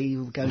anybody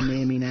will go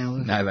near me now.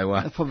 No, they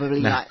won't.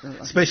 Probably no.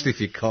 Especially if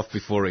you cough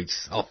before each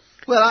song.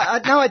 Well,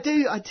 I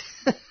do. I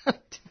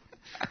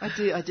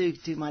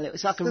do my little...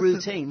 It's like a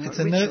routine. It's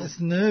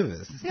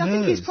nervous. Yeah, I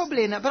think it's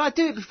probably in that. But I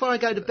do it before I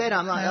go to bed.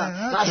 I'm like...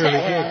 that's really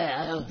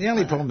good. The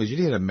only problem is you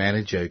need a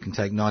manager who can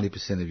take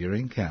 90% of your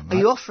income. Right? Are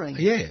you offering?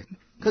 Yeah.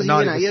 Because,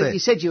 you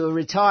said you were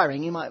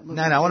retiring. You might...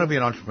 No, I want to be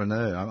an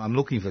entrepreneur. I'm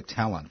looking for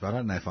talent, but I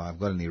don't know if I've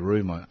got any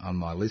room on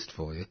my list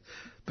for you.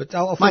 But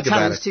I'll think about it. My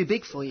talent's too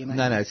big for you, mate.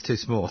 No, it's too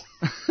small.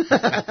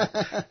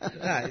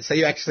 No, so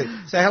you actually...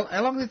 So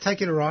how long did it take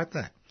you to write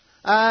that?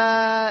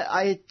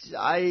 I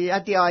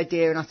had the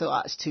idea and I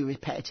thought that's too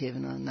repetitive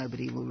and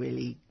nobody will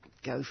really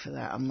go for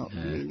that. I'm not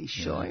really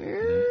sure.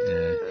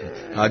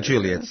 Oh,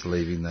 Juliet's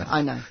leaving that.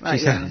 I know.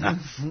 She's had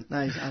enough.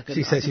 No,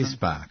 she says she's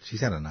sparked.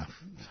 She's had enough.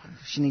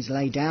 She needs to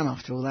lay down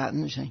after all that,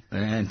 doesn't she?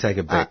 And take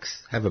a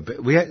Bex. Have a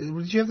Bex.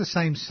 Did you have the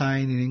same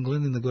saying in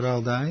England in the good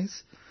old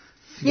days?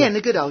 Yeah, in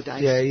the good old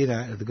days.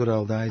 Yeah, the good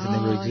old days. It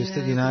never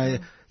existed. Yeah.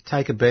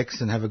 Take a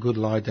Bex and have a good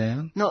lie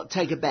down. Not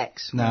take a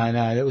Bex. No.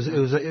 It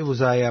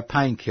was a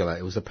painkiller.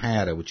 It was a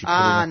powder which you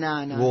put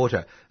in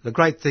water. The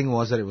great thing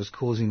was that it was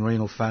causing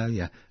renal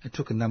failure. It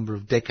took a number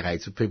of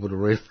decades for people to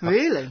realise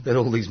that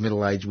all these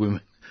middle-aged women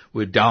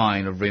were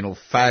dying of renal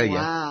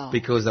failure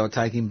because they were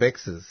taking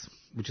Bexes,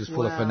 which is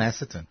full of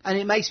phenacetin. And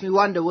it makes me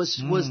wonder, was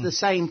the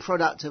same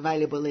product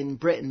available in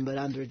Britain but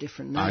under a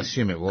different name? I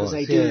assume it was.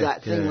 Because they do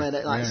that thing where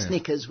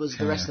Snickers was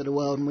the rest of the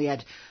world and we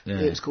had,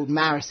 it was called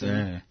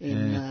Marathon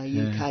in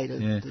UK,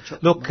 the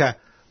chocolate. Look,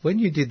 when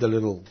you did the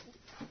little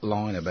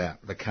line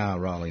about the car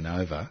rolling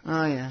over,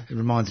 it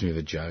reminds me of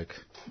a joke,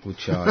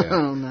 which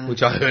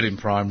I heard in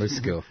primary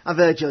school. I've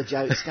heard your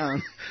jokes, go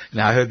on.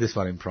 No, I heard this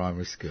one in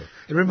primary school.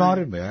 It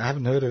reminded me, I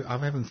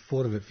haven't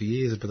thought of it for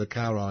years, but the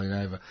car rolling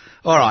over.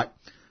 All right.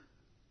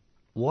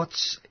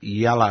 what's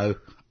yellow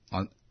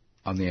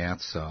on the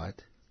outside,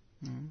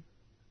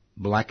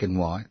 black and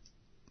white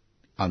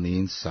on the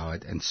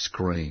inside, and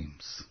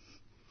screams?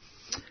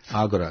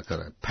 I've got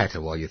a patter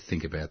while you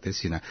think about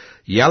this,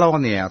 Yellow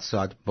on the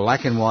outside,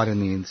 black and white on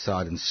the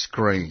inside, and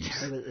screams.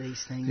 Terrible at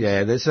these things.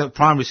 Yeah, there's a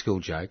primary school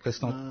joke.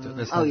 It's not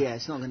it's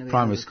not going to be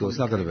primary school. It's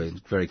not going to be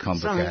very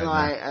complicated. Something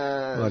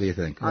like, what do you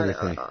think? What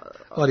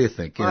do you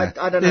think? I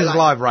don't know. This is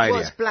live radio.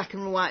 What's black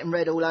and white and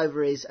red all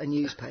over is a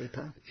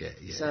newspaper. Yeah.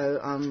 So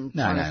I'm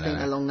trying to think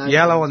along those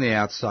Yellow lines. on the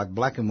outside,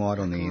 black and white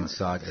on the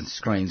inside, and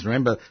screens.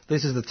 Remember,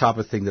 this is the type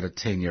of thing that a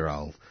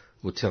 10-year-old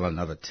will tell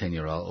another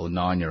 10-year-old or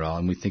 9-year-old,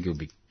 and we think it would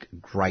be a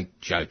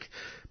great joke.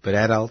 But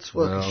adults,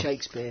 well,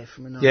 Shakespeare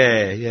from another.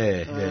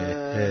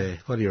 Yeah.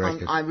 What do you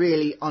reckon? I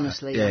really,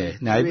 honestly. Yeah.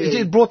 No,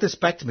 really... it brought this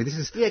back to me. This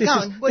is. Yeah, this go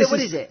is, on. What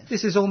is it?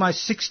 This is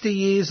almost 60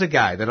 years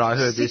ago that I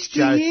heard this 60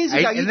 joke. years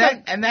ago.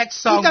 And that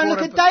song. You don't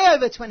look a day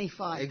over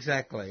 25.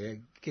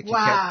 Exactly. Get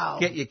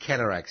your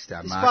cataracts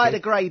done, Mark. Despite a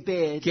grey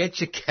beard. Get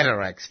your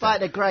cataracts done.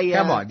 Despite a grey.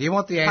 Come on. Do you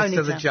want the answer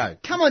to the joke?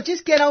 Come on,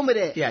 just get on with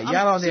it. Yeah,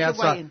 yellow on the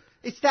outside.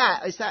 It's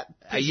that.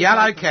 A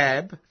yellow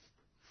cab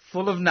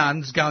full of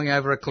nuns going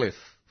over a cliff.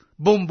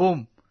 Boom,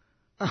 boom.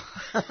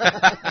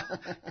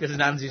 Because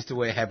nuns used to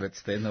wear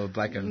habits then. They were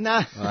black and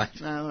white.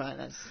 No, right.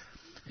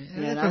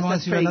 That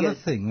reminds me of another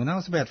thing. When I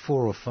was about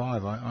 4 or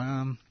 5,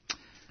 I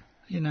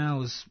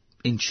was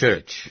in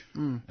church,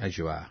 as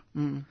you are,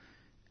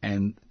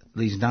 and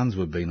these nuns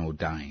were being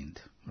ordained,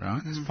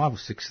 right? There's 5 or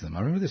 6 of them. I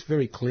remember this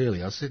very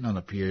clearly. I was sitting on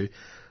a pew,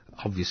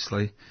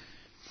 obviously,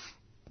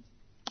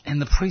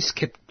 and the priest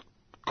kept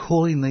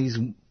calling these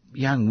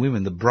young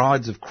women the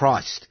brides of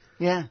Christ.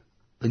 Yeah.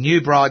 The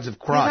new brides of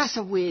Christ. Yeah, that's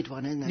a weird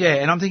one, isn't it? Yeah,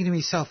 and I'm thinking to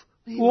myself,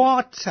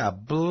 what a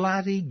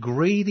bloody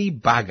greedy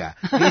bugger.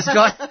 He's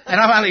got, and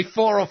I'm only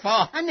 4 or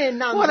 5. And they're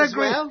nuns what as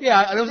well.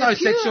 Yeah, there was no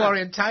pure. sexual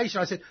orientation.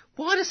 I said,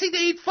 why does he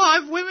need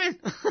 5 women?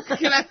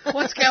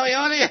 What's going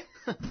on here?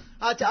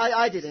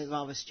 I did a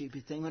rather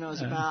stupid thing when I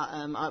was about.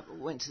 I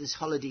went to this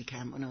holiday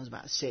camp when I was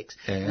about 6,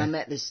 and I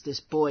met this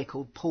boy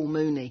called Paul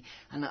Mooney.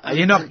 And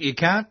you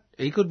can't.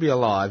 He could be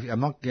alive. I'm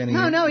not getting.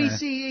 No, he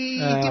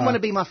didn't want to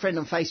be my friend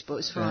on Facebook.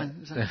 It's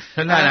fine.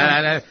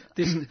 No.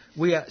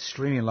 We are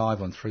streaming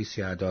live on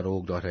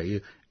 3cr.org.au,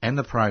 and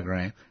the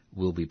program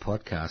will be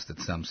podcast at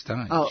some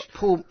stage. Oh,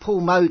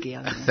 Paul Mogi.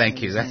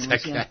 Thank you. That's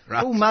okay.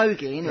 Right. Paul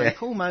Mogi. Yeah.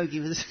 Paul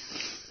Mogi was.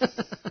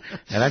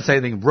 Now, don't say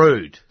anything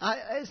rude.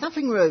 It's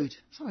nothing rude.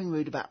 There's nothing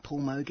rude about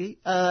Paul Mogi.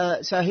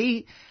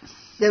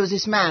 There was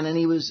this man, and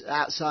he was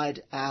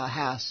outside our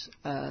house.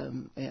 I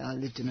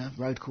lived in a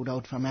road called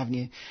Old Farm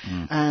Avenue,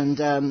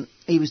 and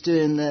he was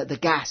doing the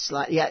gas.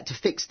 Like he had to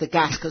fix the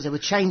gas because they were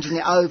changing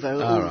it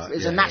over. It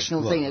was a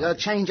national thing. They got to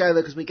change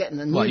over because we're getting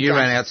the new. What, you gas.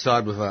 ran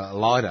outside with a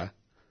lighter?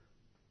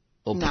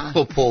 Or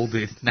Paul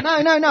did? No.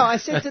 I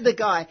said to the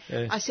guy,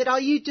 I said, "Are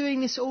you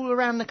doing this all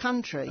around the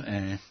country?"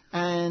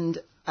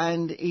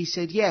 And he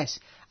said yes.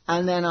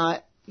 And then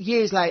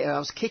years later, I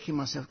was kicking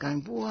myself,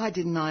 going, "Why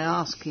didn't I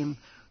ask him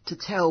to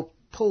tell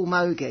Paul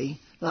Mogi,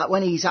 like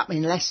when he's up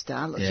in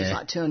Leicester, which is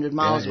like 200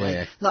 miles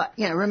away,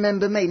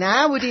 remember me?" Now,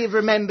 how would he have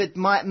remembered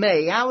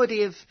me? How would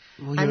he have...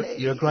 Well,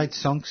 you're a great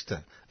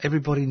songster.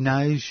 Everybody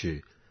knows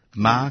you.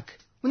 Mark...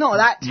 Well, not at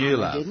that time, you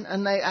they didn't,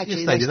 and they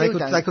actually... Yes, they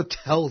don't. They could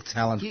tell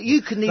talent.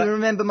 You couldn't even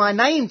remember my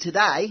name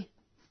today.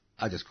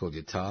 I just called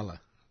you Tyler.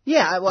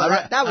 Yeah, well,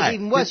 that was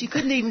even worse. You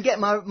couldn't even get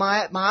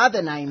my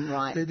other name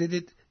right.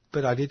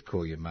 But I did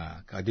call you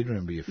Mark. I did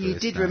remember your first name. You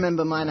did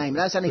remember my name.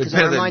 That's only because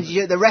I reminded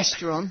you at the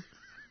restaurant.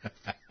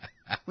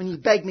 When you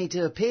begged me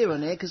to appear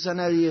on it, because I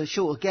know you're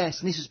short of guests,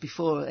 and this was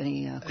before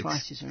any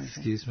crisis or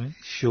anything. Excuse me?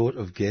 Short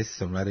of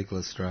guests on Radical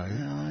Australia?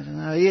 No, I don't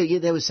know.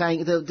 They were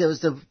saying, there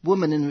was the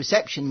woman in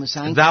reception was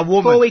saying... The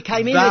woman. Before we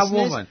came in, the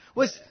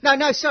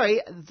woman.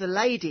 Sorry, the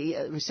lady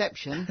at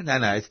reception.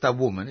 No, it's the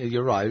woman.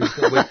 You're right.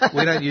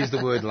 We don't use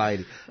the word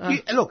lady.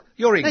 Look,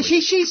 you're English. No,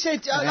 she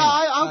said,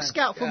 I'll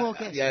scout for more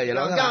guests. Yeah.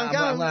 I'm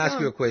going to ask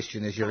you a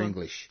question as you're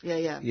English.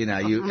 Yeah. You know,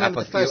 you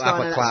upper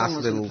class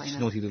little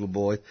snotty little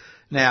boy.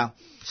 Now...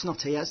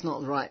 Snotty, that's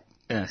not right.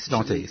 Yeah,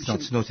 snotty. It's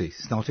not snooty.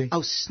 Snotty. Oh,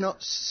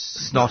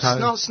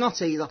 Snotto.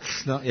 Snotty.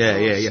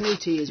 Yeah.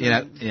 Snooty is...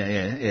 Yeah.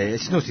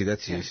 It's snooty,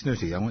 that's you.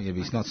 Snooty. I want you to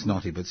be not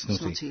snotty, but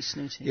snooty.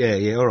 Snooty.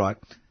 Yeah, all right.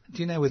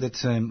 Do you know where the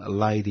term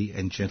lady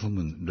and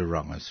gentleman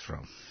derives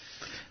from?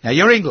 Now,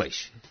 you're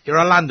English. You're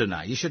a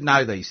Londoner. You should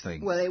know these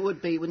things. Well, it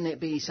would be, wouldn't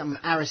it be some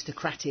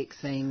aristocratic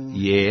thing?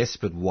 Yes,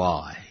 but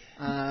why?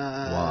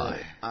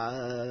 Why?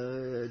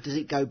 Does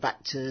it go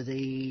back to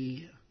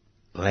the...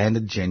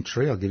 Landed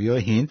gentry, I'll give you a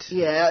hint.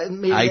 Yeah,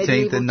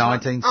 18th and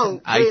 19th,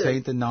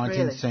 really? 18th and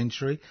 19th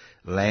century.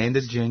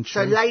 Landed gentry.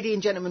 So lady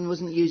and gentleman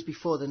wasn't used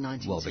before the 19th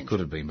century? Well, there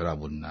could have been, but I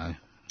wouldn't know.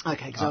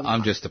 Okay,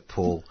 I'm just a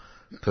poor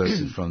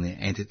person from the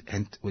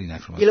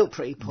from You look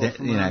pretty poor.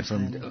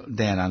 from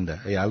down under.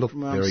 Yeah, I look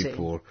From where I'm very sitting.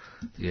 poor.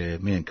 Yeah,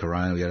 me and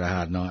Corona, we had a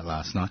hard night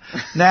last night.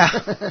 Now,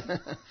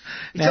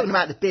 You're talking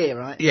about the beer,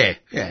 right? yeah.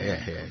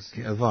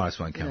 The virus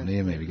won't come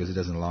near me because it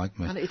doesn't like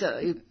me. And It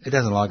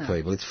doesn't like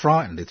people. It's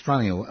frightened. It's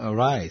running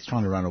away. It's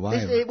trying to run away.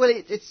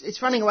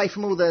 it's running away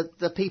from all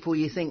the people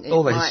you think.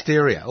 All the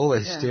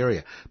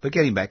hysteria. But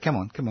getting back, come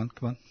on.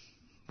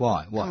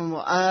 Why?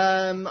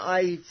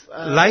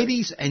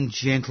 Ladies and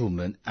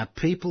gentlemen are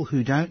people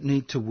who don't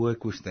need to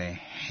work with their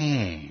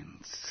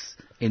hands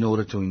in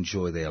order to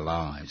enjoy their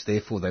lives.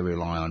 Therefore, they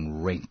rely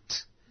on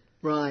rent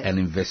and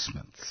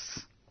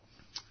investments.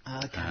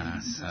 Okay.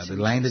 So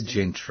the landed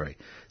gentry.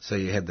 So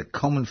you had the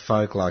common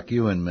folk like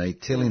you and me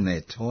tilling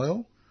their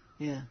toil.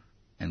 Yeah.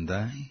 And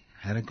they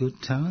had a good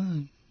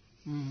time.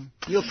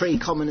 You're pretty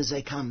common as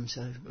they come,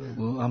 so... Yeah.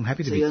 Well, I'm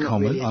happy to So be you're not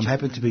common. really a I'm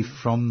happy to be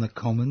from the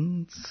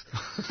commons.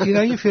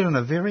 You're feeling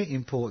a very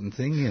important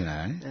thing,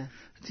 Yeah.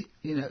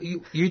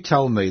 You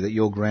told me that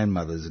your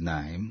grandmother's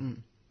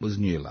name was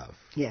New Love.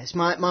 Yes,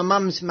 my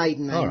mum's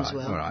maiden name as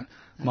well. All right.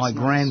 That's My nice.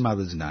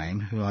 grandmother's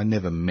name, who I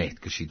never met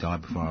because she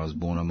died before I was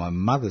born, on my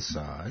mother's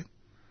side,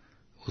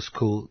 was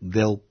called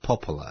Del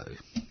Popolo.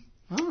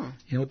 Oh.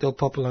 You know what Del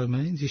Popolo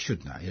means? You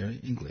should know. You're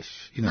English.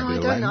 You know No, a bit I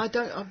of don't Latin. know. I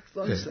don't.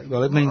 Honestly. Yeah.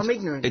 Well, it means I'm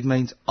ignorant. It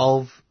means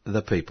of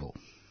the people.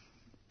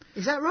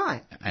 Is that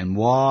right? And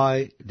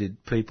why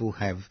did people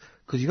have...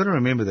 Because you've got to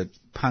remember that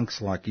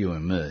punks like you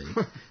and me,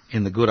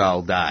 in the good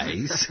old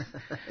days,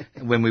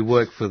 when we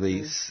worked for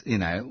these,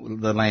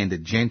 the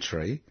landed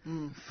gentry,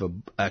 for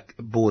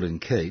board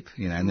and keep,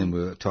 and then we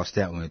were tossed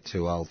out when we were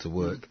too old to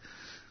work.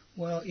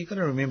 Well, you've got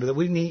to remember that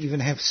we didn't even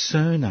have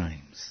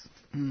surnames.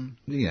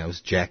 It was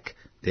Jack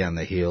down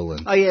the hill.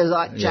 And Oh, yeah,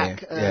 like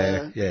Jack.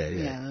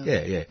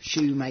 Yeah.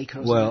 Shoemaker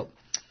or Well,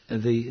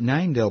 the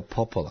name Del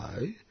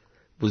Popolo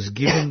was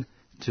given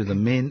to the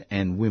men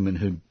and women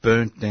who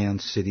burnt down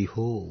city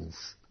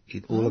halls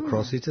all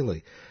across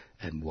Italy.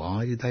 And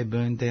why did they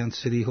burn down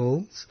city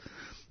halls?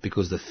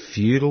 Because the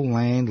feudal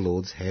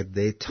landlords had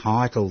their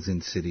titles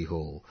in City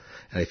Hall.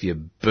 And if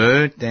you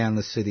burnt down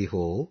the City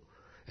Hall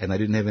and they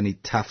didn't have any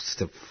toughs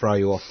to throw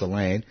you off the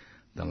land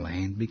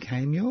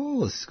became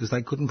yours because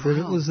they couldn't prove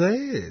it was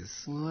theirs.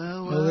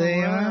 Well, there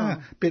you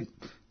are. But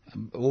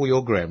all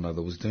your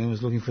grandmother was doing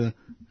was looking for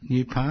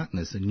new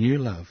partners, a new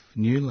love.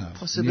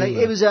 Possibly.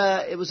 New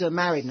love. It was a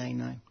married name,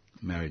 though.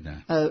 Married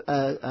name.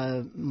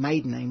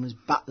 Maiden name was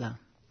Butler.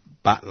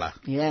 Butler.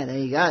 Yeah, there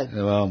you go.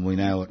 Well, we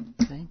know it.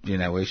 See? You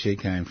know where she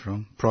came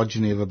from.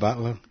 Progeny of a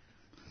butler.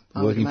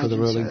 I would Working for the imagine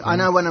ruling so. class. I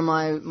know one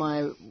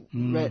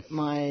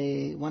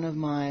of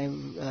my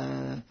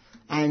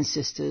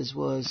ancestors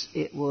was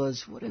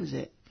what was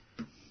it?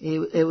 He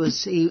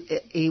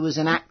was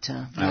an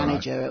actor,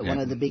 manager at one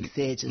of the big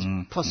theatres,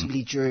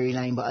 possibly Drury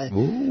Lane,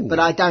 but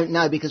I don't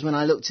know because when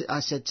I looked, I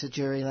said to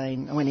Drury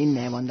Lane, I went in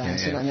there one day,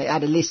 and they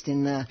had a list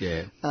in the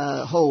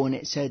hall, and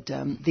it said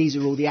these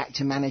are all the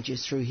actor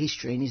managers through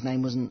history, and his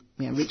name wasn't,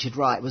 Richard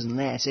Wright wasn't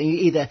there, so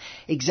he either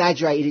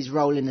exaggerated his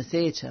role in the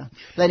theatre,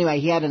 but anyway,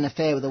 he had an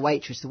affair with a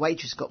waitress. The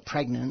waitress got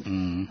pregnant.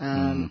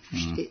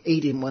 He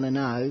didn't want to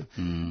know,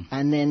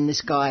 and then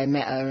this guy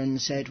met her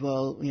and said,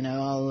 well,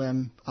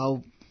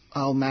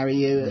 I'll marry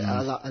you,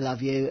 I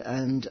love you,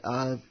 and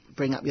I'll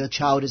bring up your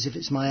child as if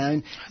it's my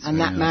own.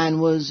 And that man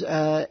was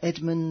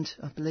Edmund,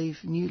 I believe,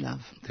 Newlove.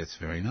 That's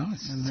very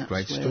nice. And It's a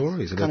great that's where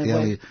story. It's it's about kind the of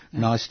only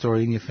nice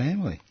story in your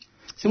family.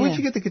 So where'd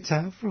you get the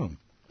guitar from?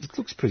 It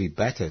looks pretty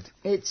battered.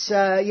 It's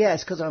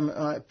because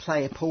I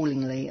play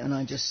appallingly, and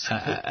I just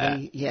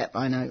I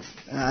know.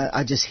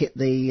 I just hit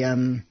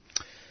the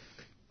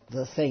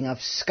thing. I've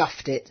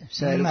scuffed it,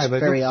 so it looks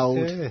very old.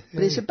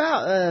 But it's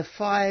about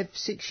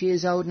 5-6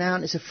 years old now,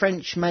 and it's a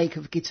French make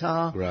of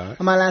guitar. Right.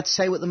 Am I allowed to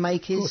say what the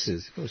make is?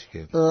 Of course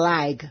you can.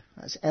 Lag.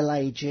 That's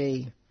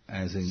Lag.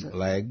 As in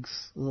lags?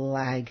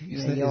 Lag.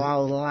 that- Your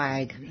old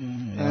lag.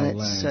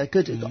 It's lag.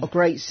 good. It's got a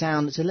great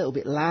sound. It's a little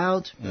bit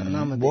loud. And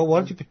I'm a bit,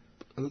 Why did you pick...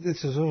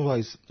 This has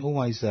always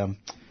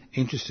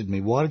interested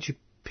me. Why did you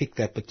pick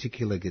that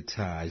particular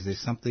guitar? Is there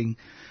something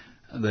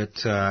that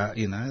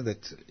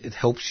that it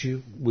helps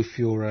you with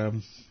your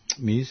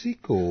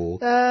music, or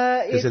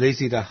is it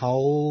easy to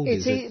hold?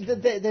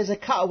 There's a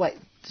cutaway.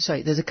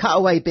 Sorry, there's a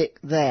cutaway bit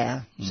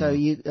there. So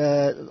you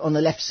on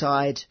the left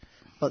side,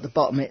 at the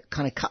bottom, it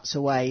kind of cuts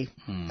away.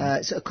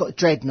 It's called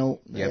Dreadnought.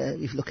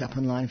 If you look up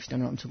online, if you don't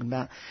know what I'm talking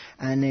about,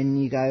 and then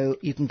you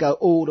can go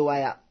all the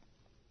way up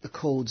the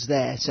chords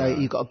there, so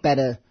you've got a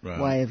better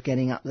way of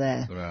getting up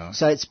there. Right.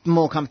 So it's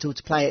more comfortable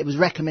to play. It was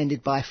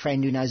recommended by a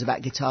friend who knows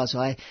about guitar, so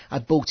I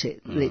bought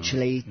it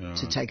literally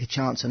to take a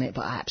chance on it,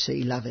 but I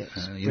absolutely love it.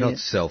 It's You're brilliant. not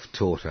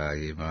self-taught, are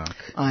you, Mark?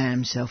 I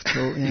am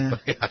self-taught, yeah.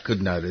 I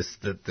could notice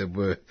that there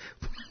were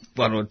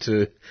one or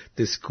two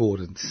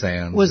discordant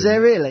sounds. Was there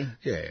really?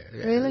 Yeah.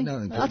 Really?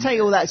 Nothing I take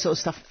all that sort of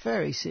stuff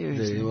very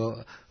seriously. Yeah,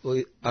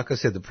 well, like I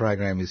said, the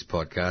program is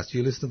podcast.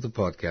 You listen to the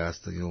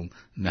podcast and you'll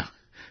know.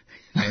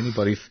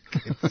 Anybody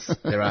forgets.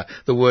 There are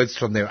the words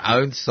from their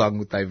own song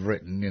that they've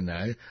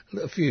written,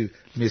 A few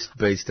missed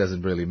beats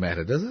doesn't really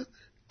matter, does it?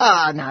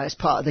 No, it's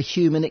part of the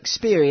human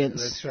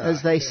experience, That's right.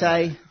 as they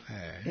say.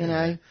 Yeah, You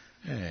know.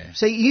 Yeah.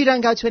 So you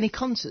don't go to any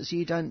concerts?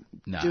 You don't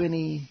No. do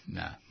any...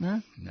 No.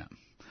 No? No.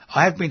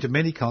 I have been to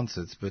many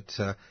concerts, but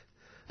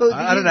Well,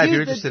 I don't know if you're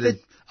the interested in...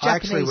 I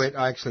actually Japanese-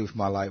 went with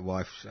my late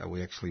wife,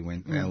 we actually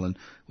went, Ellen,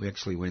 we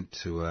actually went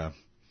to,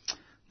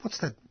 what's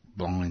that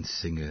blind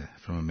singer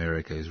from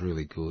America who's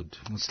really good?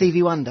 What's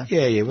Stevie Wonder.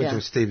 Yeah, we went to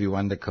a Stevie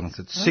Wonder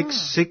concert.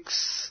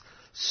 Six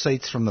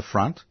seats from the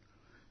front.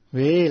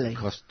 Really?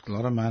 Cost a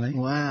lot of money.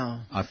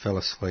 Wow. I fell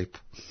asleep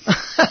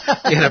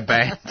in a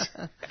band.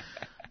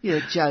 You're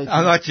joking.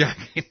 I'm not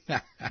joking.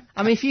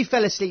 I mean, if you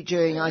fell asleep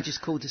during I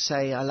Just Called to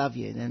Say I Love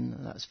You, then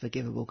that's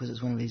forgivable because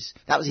it's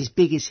that was his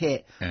biggest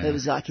hit. Yeah. It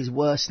was like his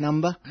worst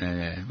number.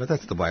 Yeah, but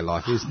that's the way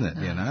life, isn't it?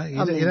 You know,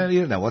 I mean- you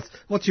don't know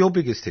what's your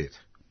biggest hit?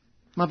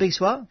 My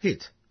biggest what?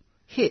 Hit.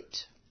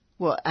 Hit.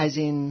 What, as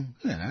in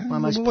You know, my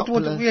most what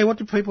popular? what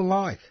do people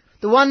like?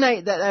 The one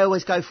that they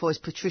always go for is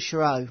Patricia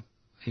O.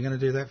 Are you going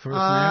to do that for us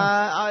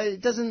now?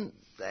 It doesn't...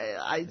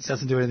 It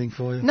doesn't do anything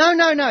for you? No.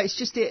 It's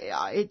just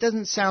it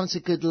doesn't sound so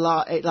good.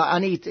 I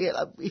need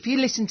if you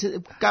listen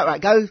to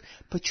go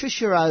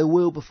Patricia O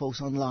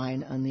Wilberforce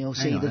online and you'll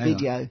see the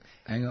video.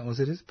 Hang on, was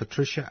it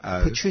Patricia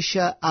O?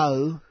 Patricia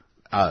O.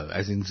 O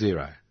as in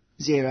zero.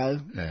 Zero.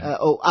 Yeah.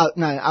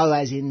 O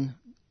as in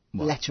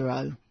What? letter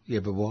O. Yeah,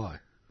 but why?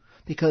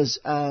 Because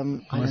I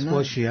don't know.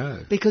 Why she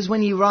O? Because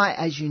when you write,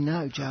 as you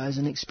know, Joe, as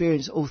an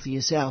experienced author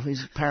yourself,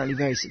 who's apparently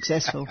very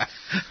successful.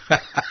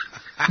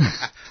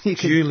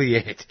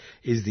 Juliet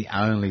is the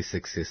only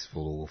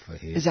successful author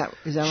here. Is that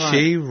right?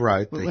 She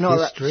wrote the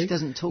history. She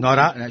doesn't talk.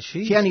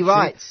 She only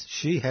writes.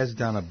 She has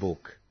done a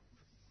book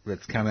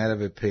that's come out of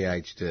her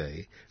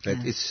PhD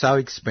that is so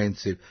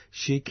expensive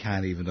she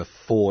can't even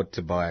afford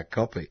to buy a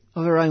copy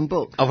Of her own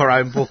book. of her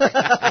own book.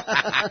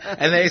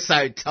 And they're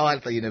so tight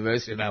at the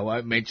university, and I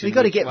won't mention. You've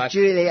got to which get one.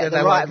 Juliet Yeah, the they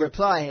right won't give-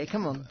 reply here.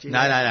 Come on,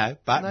 Juliet.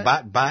 No.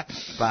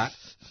 No?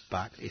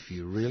 But if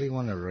you really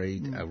want to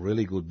read a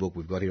really good book,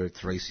 we've got here at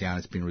 3CR,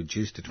 it's been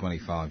reduced to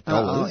 $25.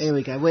 Oh, here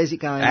we go. Where's it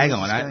going? Hang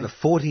Where's on, it the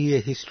going?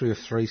 40-year history of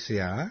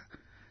 3CR,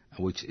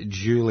 which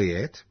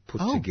Juliet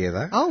put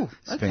together. Oh,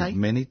 okay. Spent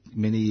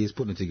many years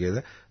putting it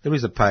together. There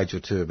is a page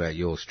or two about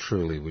yours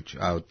truly, which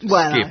I would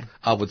Well, skip.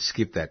 I would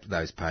skip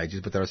those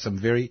pages, but there are some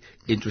very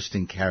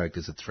interesting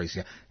characters at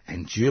 3CR,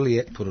 and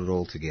Juliet put it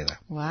all together.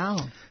 Wow.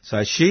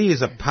 So she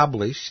is a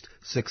published,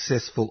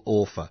 successful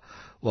author,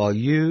 while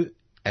you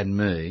and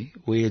me,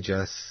 we are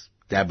just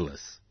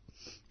dabblers.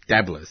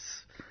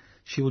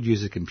 She would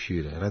use a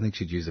computer. I don't think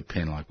she'd use a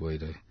pen like we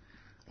do.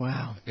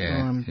 Wow.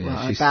 Yeah, Well,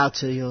 I she's- bow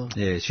to your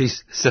Yeah,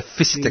 she's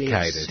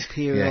sophisticated.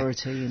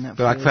 superiority in that.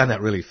 But I field. found that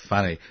really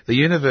funny. The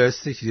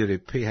university, she did her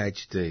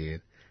PhD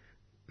in.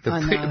 I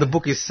know. The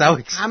book is so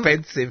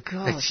expensive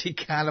God. that she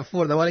can't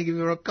afford it. They want to give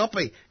her a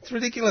copy. It's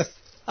ridiculous.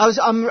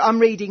 I'm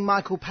reading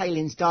Michael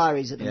Palin's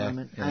diaries at the Yeah,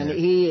 moment, yeah, and yeah.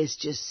 he is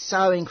just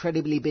so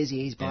incredibly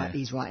busy.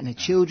 He's writing a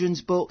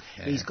children's book.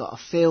 Yeah. He's got a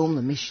film,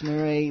 The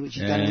Missionary, which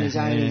he's done on Yeah, his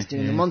own. yeah, He's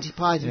doing yeah. the Monty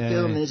Python Yeah,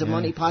 film. There's a yeah,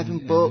 Monty Python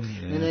yeah, book,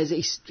 yeah. and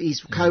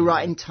he's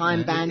co-writing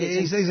Time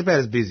Bandits. He's about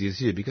as busy as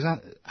you, because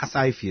us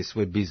atheists,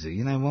 we're busy.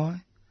 You know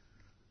why?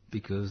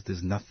 Because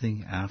there's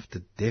nothing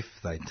after death,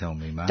 they tell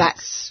me, mate.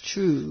 That's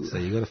true. So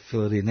you got to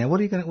fill it in. Now,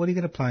 what are you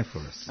going to play for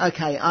us?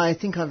 Okay, I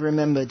think I've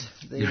remembered.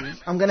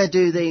 I'm going to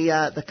do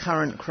the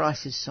current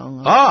crisis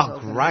song. Oh,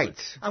 great!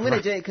 I'm going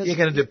to do it because you're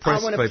going to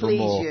depress I want to people please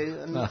more. you.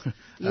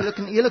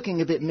 And you're looking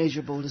a bit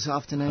miserable this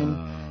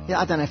afternoon. Yeah,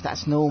 I don't know if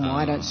that's normal.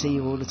 I don't see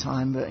you all the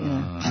time, but you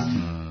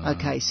know.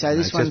 Okay, so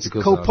this just one's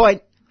because called I-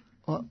 Point.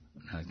 What?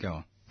 No, go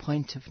on.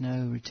 Point of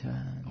No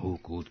Return. Oh,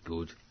 good.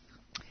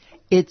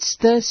 It's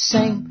the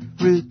same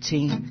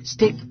routine.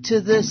 Stick to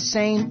the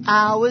same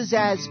hours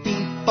as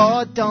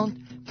before. Don't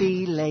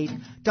be late.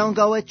 Don't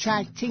go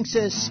attracting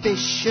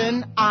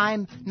suspicion.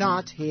 I'm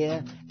not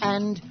here,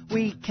 and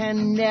we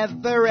can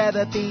never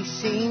ever be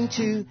seen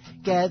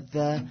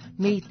together.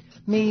 Meet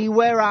me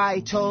where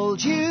I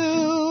told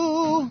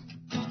you.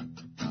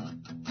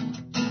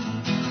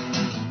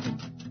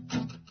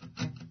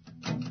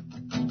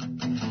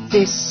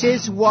 This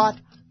is what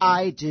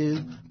I do.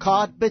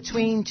 Caught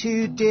between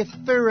two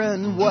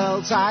different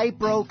worlds, I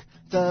broke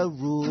the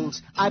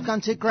rules. I've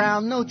gone to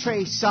ground, no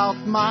trace of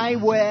my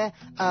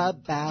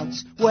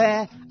whereabouts.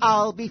 Where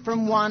I'll be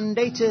from one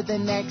day to the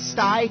next,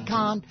 I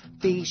can't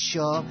be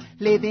sure.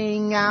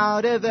 Living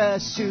out of a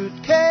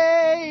suitcase.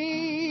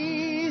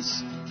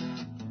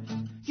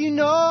 You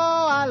know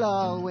I'll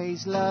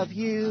always love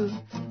you.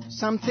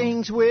 Some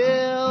things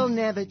will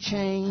never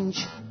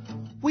change.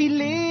 We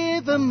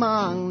live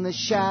among the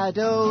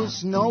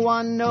shadows, no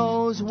one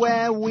knows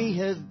where we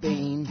have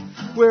been.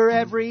 We're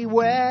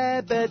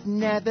everywhere but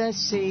never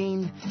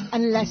seen.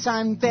 Unless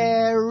I'm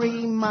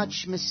very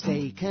much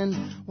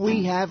mistaken,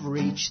 we have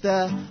reached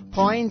the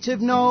point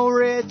of no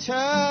return.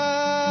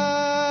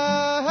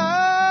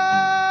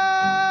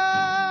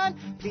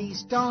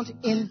 Please don't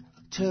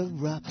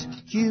interrupt.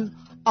 You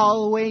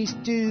always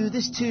do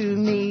this to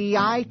me.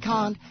 I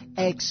can't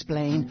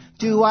explain.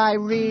 Do I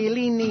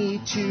really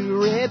need to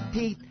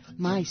repeat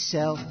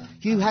myself.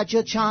 You had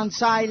your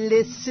chance, I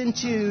listened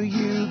to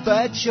you,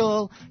 but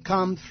you'll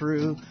come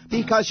through.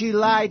 Because you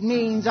lied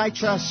means I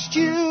trust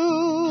you.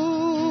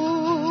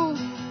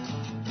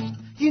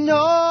 You know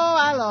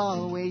I'll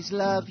always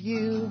love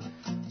you.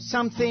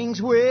 Some things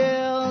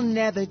will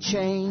never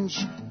change.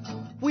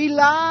 We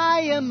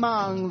lie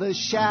among the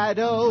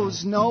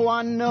shadows. No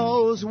one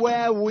knows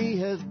where we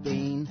have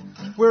been.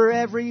 We're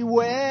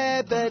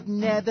everywhere but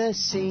never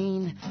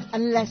seen.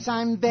 Unless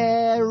I'm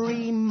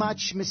very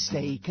much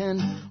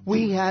mistaken,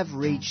 we have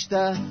reached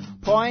the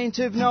point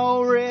of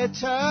no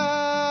return.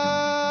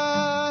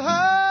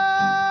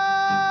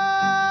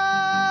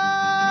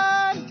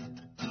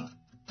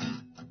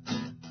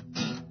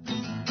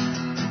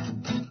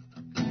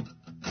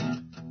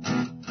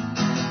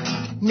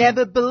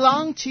 Never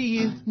belong to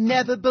you,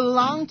 never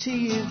belong to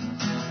you.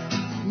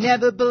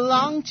 Never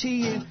belong to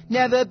you,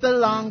 never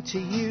belong to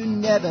you,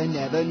 never,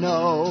 never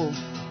know.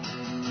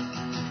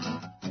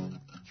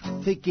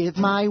 Forgive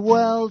my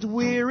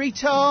world-weary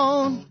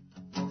tone.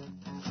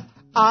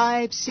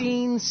 I've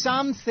seen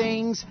some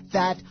things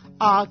that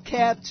are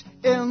kept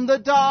in the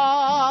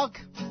dark,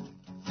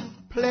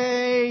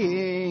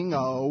 playing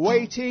a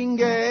waiting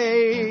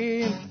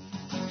game.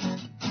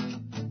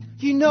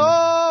 You know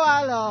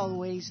I'll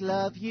always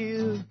love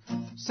you.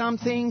 Some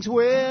things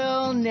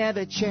will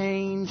never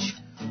change.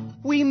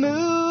 We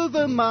move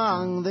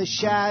among the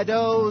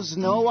shadows.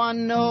 No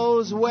one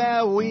knows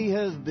where we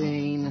have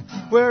been.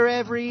 We're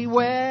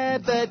everywhere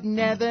but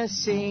never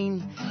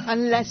seen.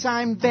 Unless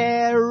I'm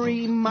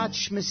very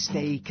much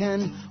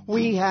mistaken,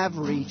 we have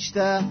reached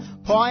the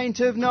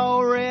point of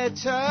no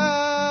return.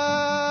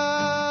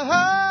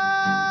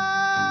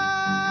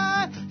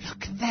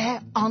 Look,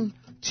 they're on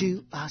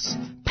to us.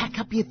 Pack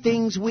up your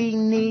things, we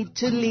need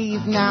to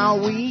leave now.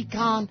 We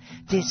can't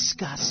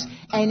discuss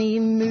any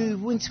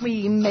movements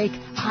we make.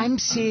 I'm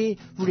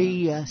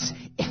serious.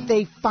 If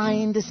they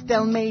find us,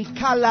 they'll make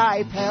our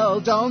life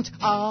hell. Don't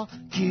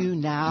argue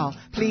now.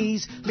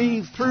 Please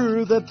leave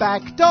through the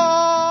back door.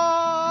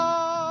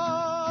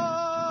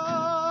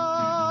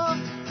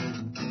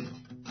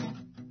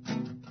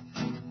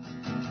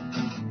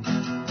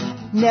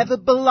 Never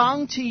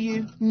belong to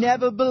you,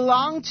 never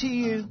belong to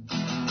you.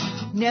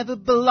 Never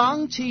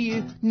belong to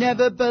you,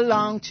 never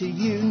belong to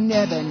you,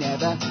 never,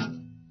 never.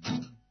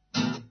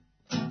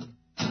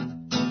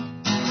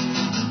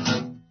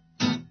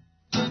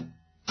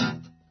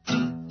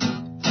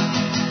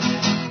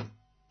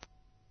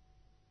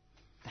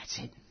 That's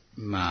it.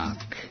 Mark,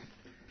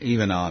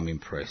 even I'm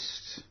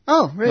impressed.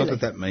 Oh, really? Not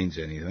that means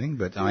anything,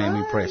 but I am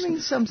impressed. It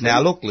means something.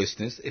 Now, look,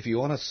 listeners, if you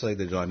want to see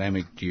the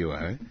dynamic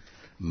duo,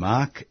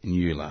 Mark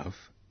Newlove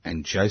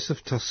and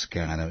Joseph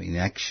Toscano in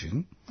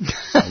action,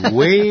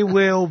 we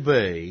will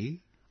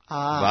be,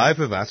 both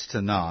of us,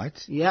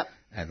 tonight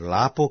at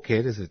La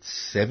Porchetta's at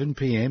 7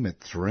 p.m. at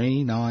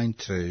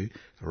 392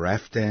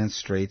 Rathdown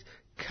Street,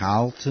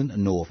 Carlton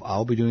North.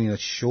 I'll be doing a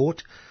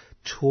short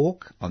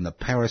talk on the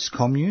Paris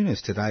Commune,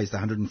 as today is the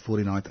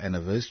 149th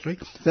anniversary.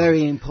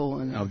 Very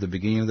important. Of the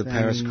beginning of the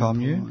Paris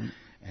Commune.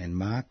 And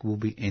Mark will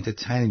be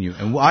entertaining you.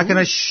 And I can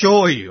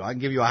assure you, I can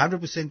give you a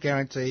 100%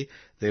 guarantee,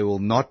 there will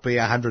not be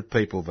 100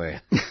 people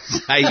there.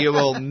 So you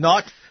will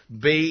not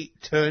be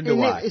turned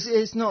away.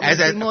 It's not as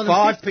at more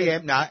 5 than 50.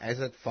 p.m. No,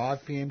 as at 5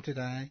 p.m.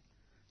 today.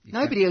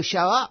 Nobody will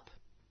show up.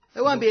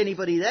 There won't be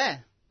anybody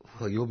there.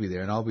 Well, you'll be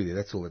there and I'll be there.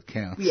 That's all that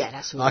counts. Yeah,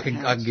 that's all I that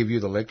can counts. give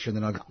you the lecture and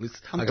then I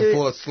can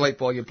fall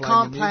asleep while you're playing.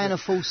 Can't play on a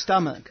full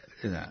stomach.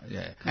 You know,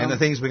 yeah. And the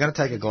thing is, we're going to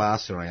take a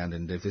glass around,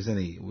 and if there's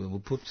any,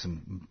 we'll put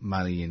some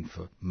money in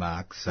for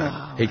Mark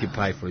so he can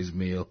pay for his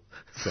meal.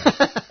 So,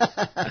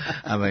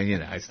 I mean, you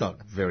know, it's not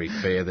very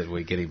fair that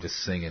we get him to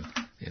sing and,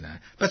 you know.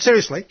 But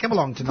seriously, come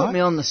along tonight. Put me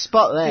on the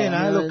spot there. You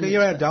know, look,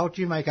 you're an adult,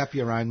 you make up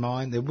your own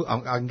mind.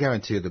 I can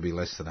guarantee you there'll be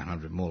less than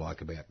 100, more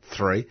like about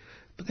 3.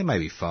 But there may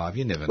be 5,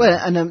 you never know. Well,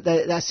 and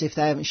that's if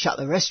they haven't shut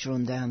the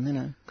restaurant down, you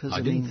know. Cause,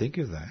 I didn't think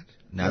of that.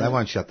 No, they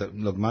won't shut the...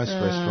 Look, most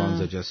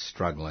restaurants are just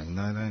struggling.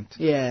 They don't...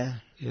 Yeah.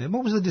 Yeah.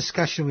 What was the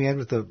discussion we had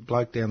with the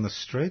bloke down the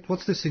street?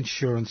 What's this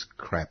insurance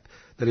crap?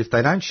 That if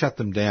they don't shut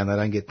them down, they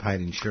don't get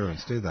paid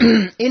insurance, do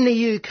they? In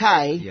the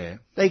UK,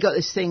 they got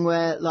this thing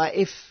where, like,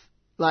 if...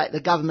 Like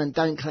the government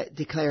don't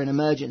declare an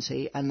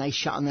emergency and they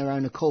shut on their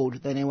own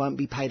accord, then they won't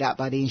be paid out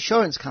by the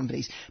insurance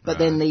companies. But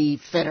then the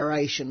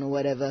Federation or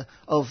whatever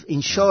of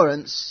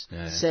insurance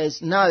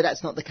says, no,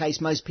 that's not the case.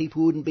 Most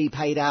people wouldn't be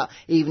paid out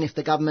even if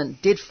the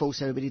government did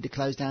force everybody to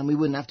close down. We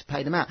wouldn't have to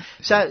pay them out.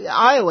 So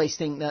I always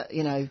think that,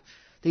 you know,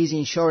 these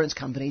insurance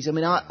companies, I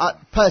mean, I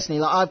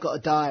personally, like, I've got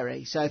a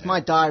diary. So if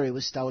my diary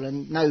was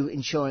stolen, no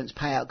insurance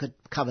payout could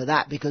cover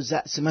that because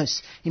that's the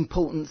most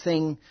important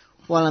thing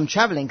while I'm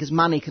travelling, because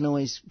money can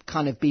always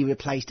kind of be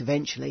replaced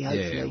eventually,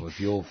 hopefully. Yeah, with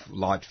your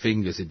light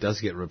fingers, it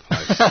does get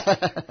replaced.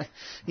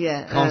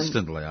 Yeah.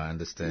 Constantly, I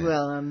understand.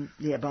 Well,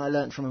 yeah, but I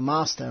learnt from a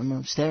master.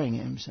 I'm staring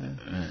at him, so...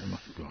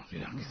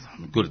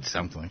 I'm good at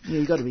something. Yeah,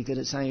 you've got to be good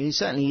at something. You're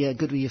certainly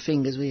good with your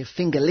fingers, with your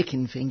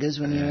finger-licking fingers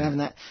when you were having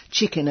that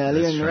chicken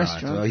earlier in the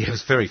restaurant. Well, yeah, it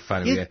was very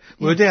funny.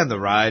 We were down the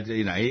road,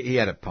 you know, he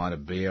had a pint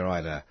of beer,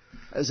 I had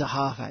It was a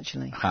half,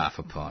 actually. Half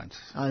a pint.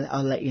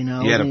 I'll let you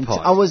know. You had a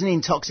pot. I wasn't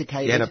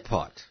intoxicated. You had a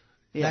pot.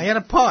 Yeah. No, you had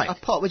a pint. A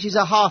pot, which is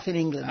a half in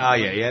England. Oh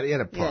yeah, you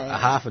had a pot, Yeah. a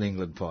half an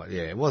England pot.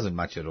 Yeah, it wasn't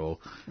much at all.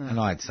 And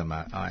I had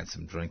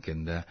some drink,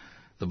 and the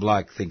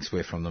bloke thinks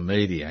we're from the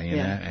media, you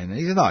know, and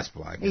he's a nice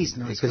bloke. He's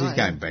nice because he's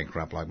guy, going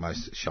bankrupt like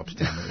most shops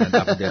down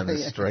up and down the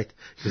street.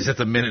 Because at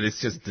the minute it's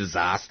just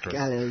disastrous.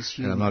 Gallows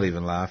and I'm not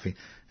even laughing.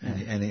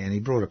 And he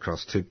brought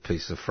across 2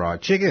 pieces of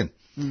fried chicken.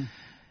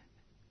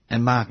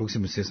 And Mark looks at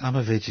him and says, "I'm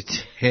a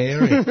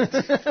vegetarian."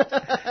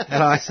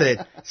 And I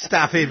said,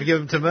 "Stuff him, give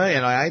them to me,"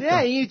 and I ate them.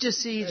 Yeah, you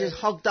just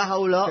hogged the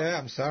whole lot. Yeah,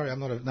 I'm sorry, I'm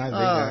not a no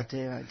Oh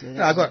vegan. dear.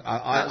 No,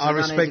 I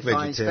respect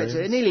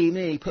vegetarians.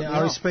 Nearly put me I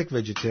off. respect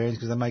vegetarians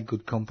because they make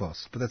good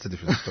compost, but that's a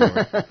different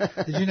story.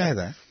 Did you know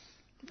that?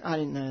 I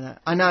didn't know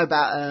that. I know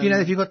about. You know,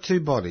 if you've got 2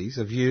 bodies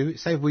of you,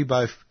 say if we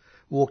both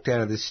walked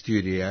out of this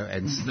studio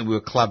and we were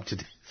clubbed to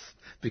death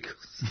because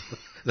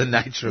the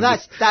nature of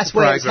this that's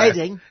where it's program.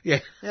 heading. Yeah,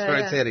 that's where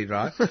it's heading,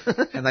 right?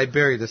 And they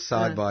buried us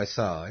side by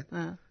side.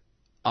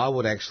 I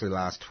would actually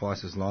last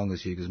twice as long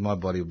as you because my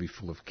body would be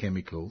full of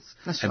chemicals.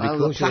 That's and right,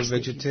 because you're a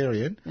plastic.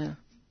 vegetarian,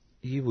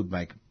 you would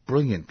make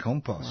brilliant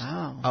compost.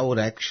 Wow. I would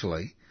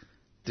actually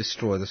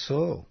destroy the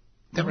soil.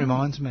 That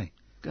reminds me.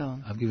 Go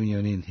on. I've given you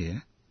an in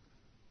here.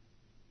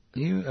 Are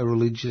you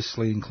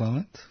religiously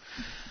inclined?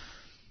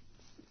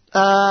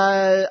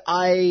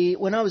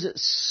 When I was at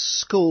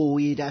school,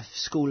 you'd have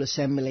school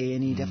assembly,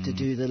 and you'd have to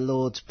do the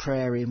Lord's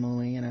Prayer hymn,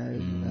 or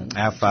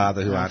Our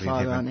Father who Our art in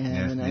Father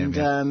heaven.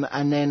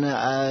 and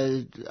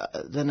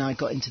then I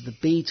got into the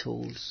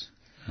Beatles,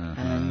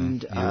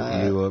 and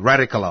you were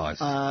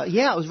radicalised.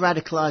 I was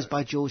radicalised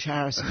by George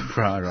Harrison.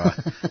 Right.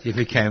 You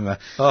became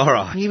all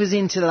right. He was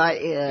into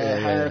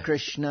Hare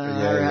Krishna,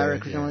 Hare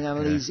Krishna.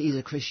 yeah. He's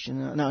a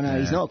Christian. No,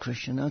 he's not a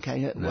Christian. Okay,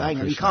 hang on.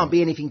 He Krishna. can't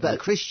be anything but a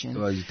Christian.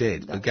 Well, he's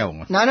dead, but go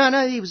on.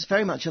 No, he was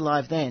very much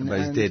alive then. But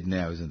he's dead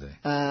now, isn't he?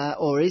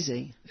 Or is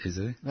he? Is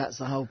he? That's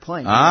the whole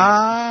point.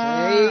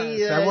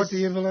 So what do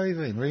you believe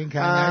in?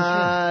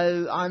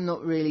 Reincarnation? I'm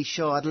not really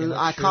sure. not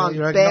I sure? can't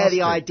You're bear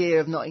the agnostic.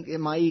 idea of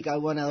my ego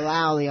won't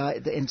allow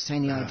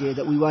entertain the idea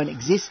that we won't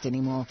exist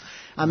anymore.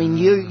 I mean,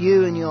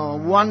 you and your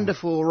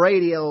wonderful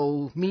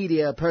radio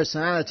media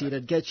personality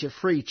that gets you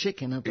free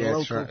chicken at the Yeah,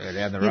 local. that's right,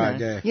 down the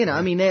road, You know,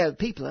 I mean,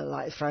 people are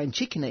like throwing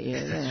chicken at you.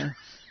 You know.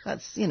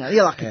 That's,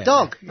 you're like a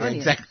dog, aren't you?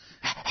 Exactly.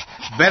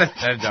 Better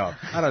than a dog.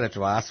 I don't have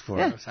to ask for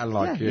it.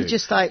 Unlike you. You're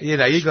just like, you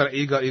got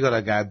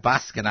to go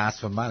busk and ask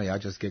for money. I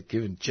just get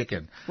given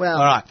chicken. Well,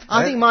 all right.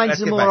 I think mine's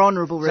the more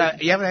honourable route.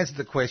 So you haven't answered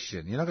the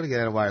question. You're not going to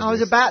get away with I was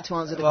this. about to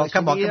answer the question.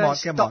 Come on, but you come on.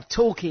 Stop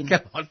talking.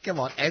 Come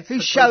on. Answer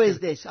Whose the show question. is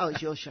this? Oh,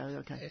 it's your show.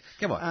 Okay.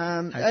 Come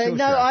on.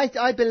 No,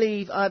 I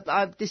believe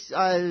I've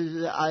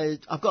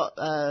got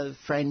a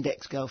friend,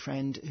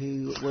 ex-girlfriend,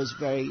 who was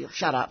very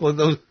shut up. Well,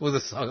 there was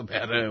a song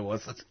about her,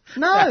 was it?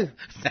 No.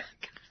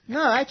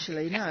 No,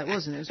 actually, no, it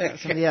wasn't. It was about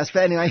somebody else.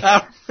 But anyway,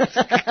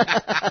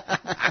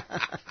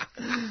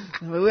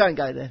 we won't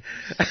go there.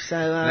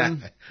 So,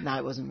 no,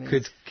 it wasn't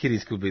really.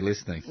 Kiddies could be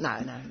listening. No,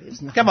 it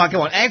was nothing. Come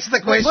on. Answer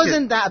the question.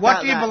 Wasn't that about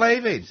what do you that?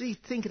 believe in? So you're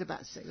thinking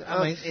about sex.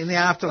 I mean, in the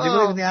afterlife. Do you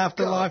believe in the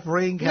afterlife,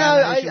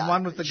 reincarnation,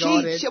 one with the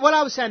Godhead? What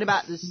I was saying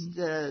about this,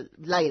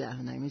 Layla,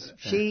 her name is,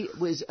 she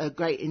was a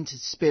great into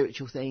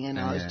spiritual thing, and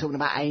I was talking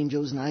about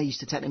angels, and I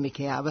used to take the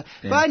mickey out of her.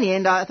 Yeah. But in the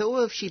end, I thought,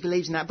 well, if she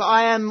believes in that, but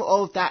I am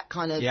of that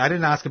kind of. Yeah, I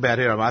didn't ask about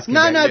her. I'm asking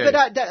about you.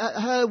 But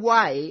her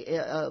way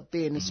of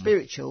being a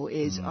spiritual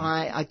is,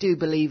 I do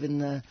believe in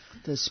the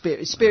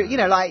spirit.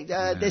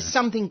 There's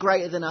something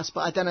greater than us,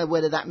 but I don't know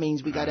whether that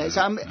means we go there.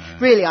 So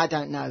really, I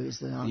don't know is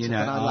the answer.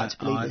 But I'd like to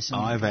believe this.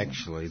 I've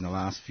actually, in the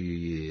last few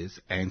years,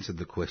 answered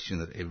the question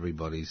that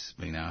everybody's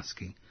been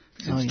asking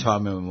since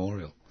time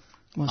immemorial.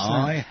 What's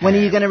that? When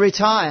are you going to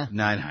retire?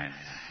 No.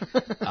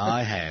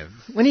 I have.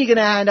 When are you going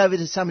to hand over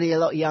to somebody a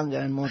lot younger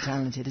and more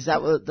talented? Is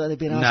that what they've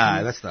been asking?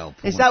 No, that's the whole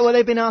point. Is that what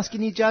they've been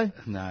asking you, Joe?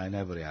 No,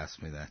 nobody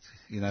asked me that.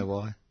 You know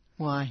why?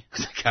 Why?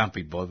 Because I can't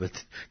be bothered.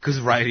 Because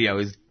radio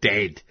is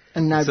dead.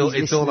 And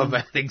nobody's it's all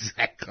about,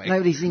 exactly.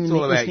 Nobody's even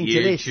listening to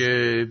this. It's all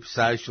about YouTube,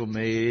 social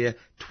media,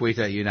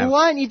 Twitter, Well,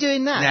 why aren't you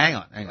doing that? No, hang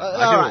on. I do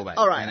all that.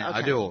 All right, okay.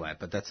 I do all that,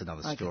 but that's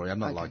another story. I'm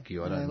not like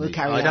you. I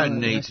don't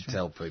need to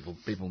tell people.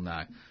 People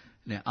know.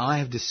 Now, I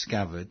have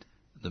discovered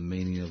the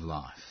meaning of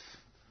life.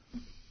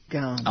 Go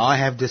on. I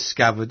have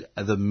discovered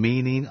the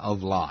meaning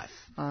of life.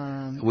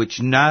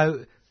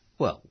 The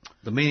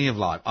meaning of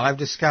life. I've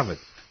discovered.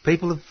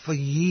 People have, for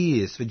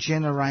years, for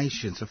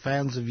generations, for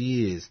thousands of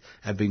years,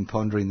 have been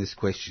pondering this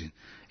question.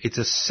 It's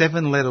a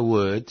 7-letter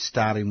word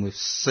starting with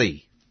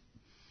C.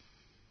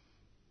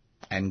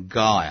 And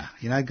Gaia.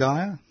 You know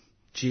Gaia?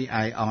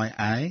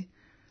 G-A-I-A.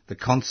 The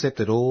concept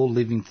that all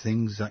living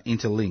things are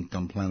interlinked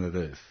on planet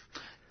Earth.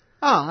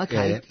 Oh,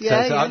 okay.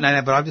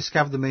 No, but I've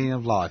discovered the meaning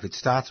of life. It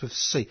starts with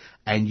C.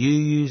 And you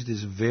used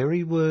this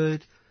very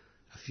word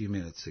a few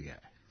minutes ago.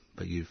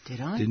 But you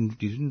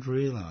didn't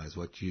realise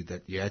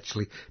that you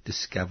actually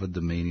discovered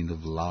the meaning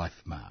of life,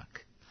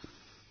 Mark.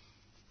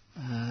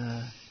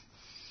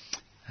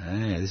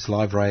 Yeah, this is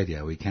live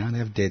radio. We can't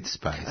have dead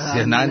space.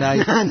 I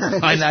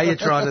know you're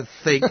trying to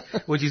think,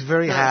 which is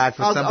very hard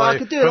for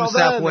somebody from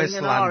South West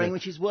London.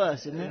 Which is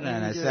worse, isn't it?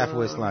 No, South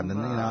West London.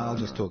 I'll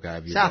just talk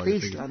over you. South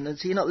East London,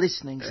 so you're not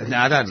listening. So. No,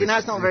 I don't.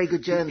 That's not very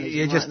good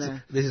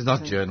journalism. This is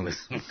not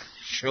journalism.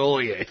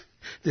 Sure, yeah.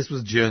 This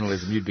was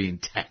journalism. You'd be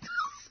intact.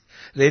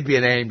 There'd be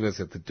an ambulance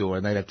at the door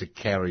and they'd have to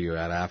carry you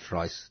out after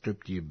I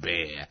stripped you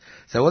bare.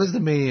 So what is the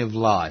meaning of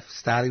life?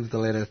 Starting with the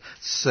letter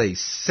C.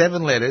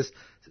 7 letters,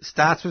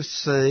 starts with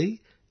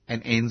C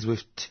and ends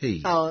with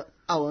T. Oh,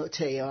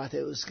 T. I thought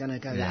it was going to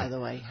go the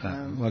other way.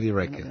 What do you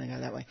reckon? Not going to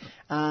go that way.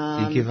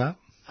 You give up?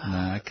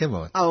 No, come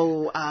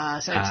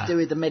on. Something to do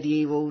with the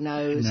medieval,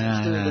 something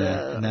to do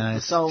with the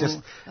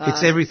song.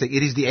 It's everything.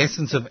 It is the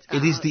essence of,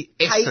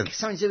 cake,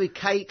 something to do with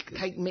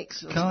cake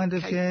mix. Kind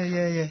of,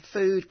 yeah.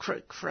 Food,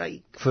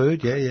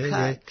 Food,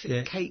 yeah.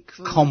 Cake.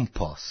 Food.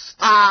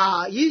 Compost.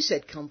 You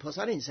said compost.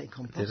 I didn't say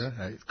compost. Did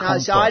I? No,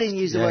 so I didn't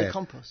use the word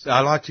compost. I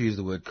like to use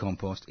the word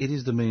compost. It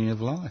is the meaning of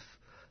life.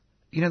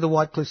 You know the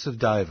White Cliffs of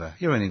Dover?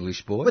 You're an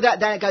English boy. But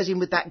that goes in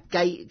with that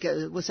gate.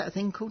 What's that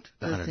thing called?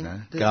 I don't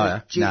know.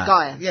 Gaia.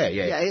 Gaia.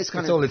 Yeah. It's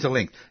all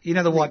interlinked. You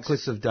know the White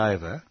Cliffs of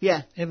Dover?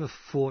 Yeah. Ever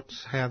thought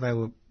how they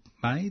were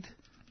made?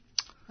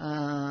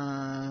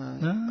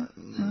 No,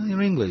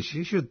 you're English.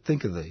 You should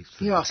think of these things.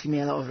 You're asking me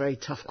a lot of very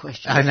tough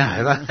questions. I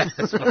know.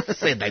 That's what I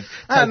said.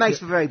 That makes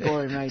for very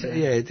boring radio.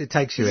 Yeah, it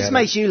takes you out. It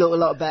makes you look a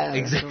lot better.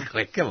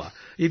 Exactly. Come on.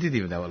 You didn't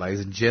even know what ladies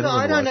and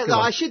gentlemen No, I don't know.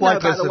 I should know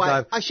about the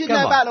White. I should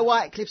know about the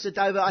White Cliffs of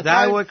Dover.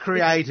 They were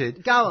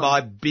created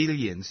by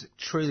billions,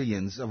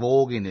 trillions of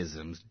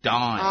organisms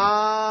dying.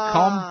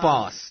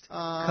 Compost.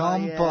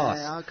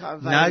 Yeah,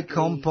 no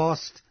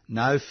compost.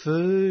 No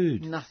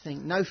food.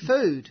 Nothing. No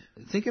food.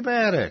 Think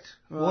about it.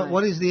 Right.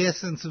 What is the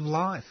essence of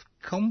life?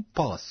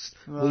 Compost.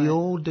 Right. We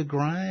all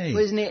degrade.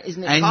 Well, isn't it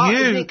and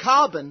isn't it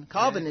carbon?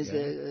 Carbon is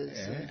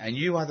the... And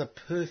you are the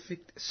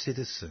perfect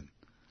citizen.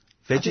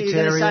 Vegetarian. I thought you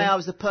were going to say I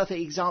was the perfect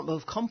example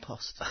of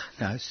compost.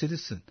 No,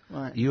 citizen.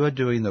 Right. You are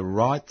doing the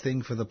right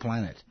thing for the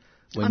planet.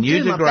 When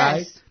you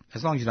degrade,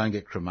 as long as you don't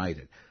get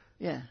cremated,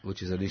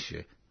 which is an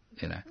issue,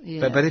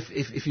 Yeah. But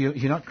if you're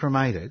not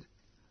cremated,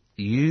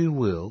 you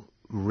will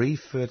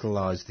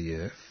refertilise the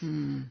earth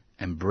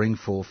and bring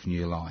forth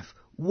new life.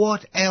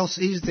 What else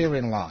is there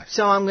in life?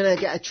 So I'm going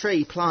to get a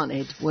tree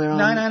planted where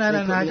No.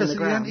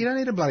 You don't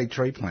need a bloody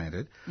tree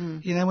planted.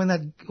 You know, when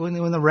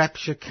the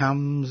rapture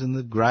comes and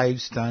the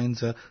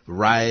gravestones are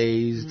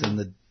raised and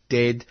the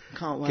dead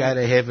go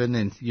to heaven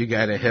and you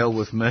go to hell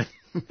with me.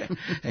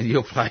 And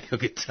you'll play your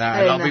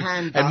guitar,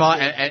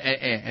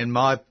 and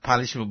my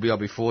punishment will be I'll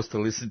be forced to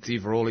listen to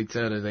you for all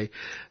eternity.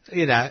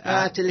 I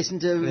have to listen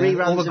to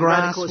reruns of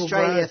Radical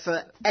Australia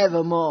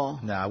forevermore.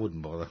 No, I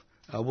wouldn't bother.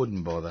 No,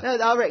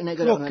 I reckon they're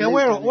good. Look,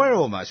 we're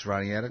almost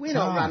running out of time. We're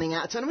not running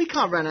out of time. We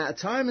can't run out of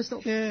time. It's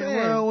not fair.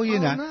 Well,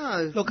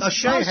 No. Look, I'll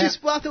show you I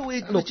thought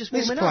we were just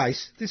warming up.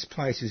 This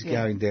place is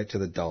going down to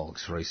the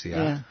dogs for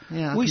ECR.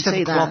 Yeah, we used to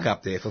have a clock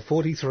up there for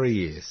 43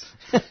 years.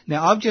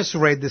 Now, I've just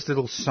read this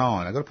little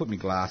sign. I've got to put my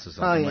glasses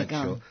on to make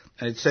sure.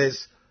 And it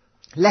says...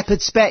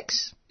 Leopard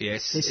specs.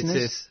 Yes, listeners. It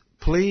says,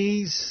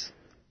 please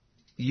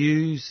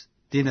use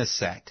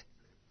DINASAT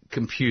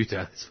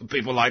computer. It's for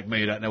people like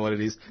me who don't know what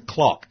it is.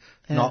 Clock,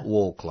 not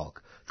wall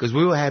clock. Because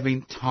we were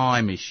having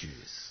time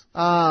issues.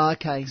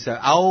 Okay. So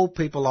old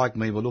people like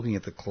me were looking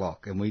at the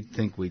clock and we'd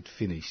think we'd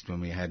finished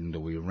when we hadn't, or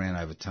we ran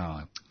over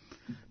time.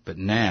 But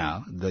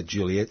now that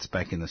Juliet's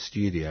back in the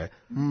studio,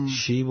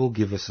 she will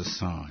give us a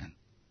sign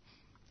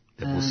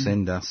that will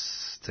send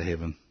us to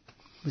heaven.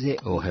 Was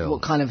it? Or hell.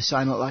 What kind of a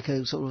sign? Like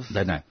a sort of...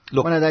 Don't know.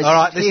 Look, one of those all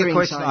right, this is a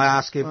question signs. I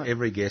ask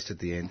every guest at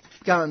the end.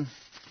 Go on.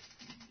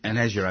 And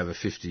as you're over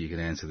 50, you can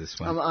answer this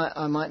one.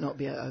 I might not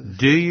be over 50.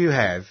 Do you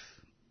have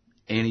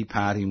any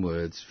parting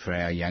words for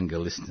our younger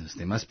listeners?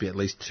 There must be at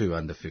least 2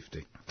 under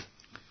 50.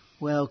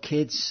 Well,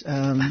 kids...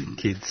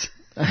 Kids.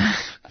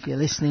 If you're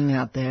listening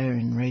out there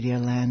in Radio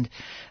Land,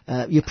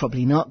 you're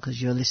probably not, because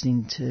you're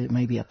listening to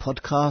maybe a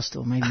podcast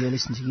or maybe you're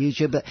listening to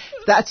YouTube, but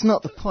that's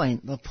not the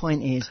point. The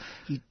point is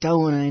you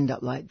don't want to end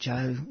up like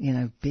Joe,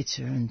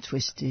 bitter and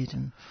twisted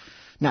and...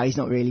 No, he's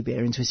not really bitter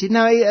and twisted.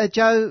 No,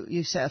 Joe,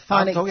 you set a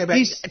fine... I'm talking about...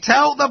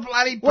 Tell the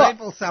bloody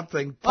people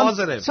something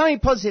positive.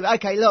 Something positive.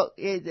 Okay, look,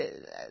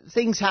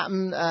 things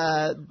happen,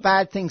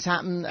 bad things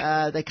happen,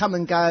 they come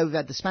and go. We've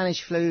had the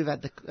Spanish flu, we've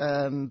had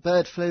the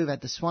bird flu, we've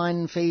had the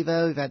swine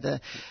fever, we've had the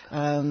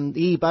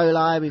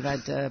Ebola, we've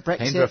had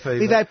Brexit.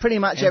 We've had pretty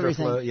much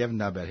everything. Flu. You haven't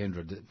known about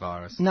Hendra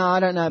virus. No, I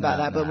don't know about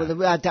that, but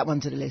we'll add that one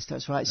to the list,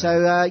 that's right.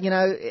 So,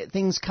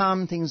 things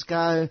come, things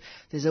go.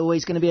 There's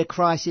always going to be a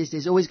crisis.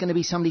 There's always going to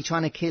be somebody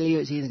trying to kill you.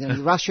 It's It's either going to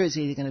be Russia. It's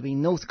either going to be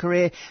North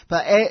Korea.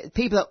 But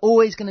people are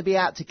always going to be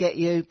out to get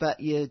you. But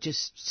you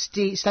just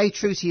stay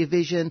true to your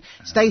vision,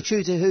 stay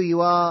true to who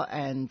you are,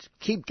 and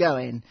keep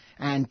going.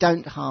 And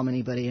don't harm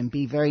anybody, and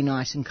be very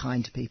nice and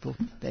kind to people.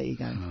 There you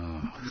go.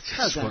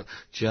 Oh,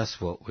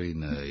 just what we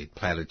need.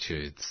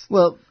 Platitudes.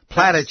 Well,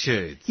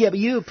 platitudes. Yeah, but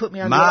you put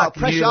me under Mark,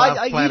 pressure.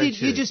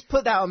 You just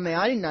put that on me.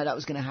 I didn't know that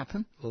was going to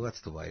happen. Well,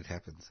 that's the way it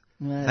happens.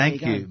 Well,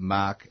 Thank you,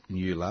 Mark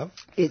Newlove.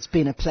 It's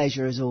been a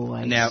pleasure as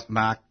always. Now,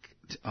 Mark,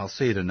 I'll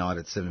see you tonight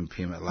at 7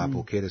 p.m. at La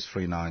Porchetta's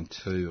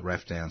 392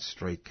 Rathdown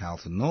Street,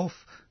 Carlton North.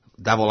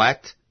 Double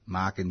act,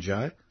 Mark and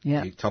Joe.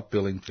 Yeah. Top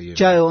billing for you.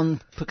 Joe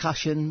on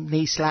percussion,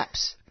 knee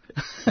slaps.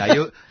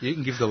 Now, you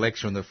can give the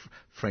lecture on the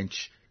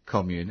French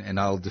Commune, and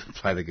I'll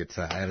play the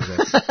guitar. How does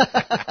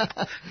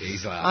that?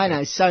 He's laughing. I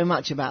know so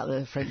much about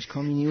the French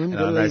Commune. You wouldn't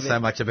and I know believe so it.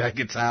 much about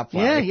guitar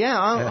playing. Yeah.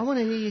 I want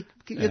to hear you.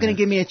 You're going to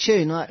give me a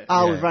tune.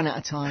 We've run out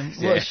of time.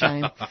 What a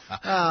shame.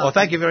 Well,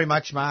 thank you very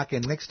much, Mark.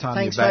 And next time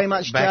thanks you're back, very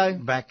much, Joe.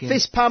 Back in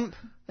fist pump.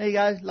 There you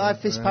go.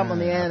 Live fist pump on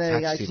the air. There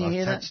you go. Can you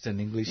hear that? I touched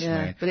an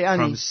Englishman but it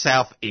only, from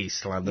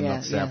southeast London,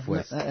 not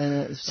southwest.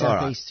 Southeast. All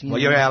right. Well,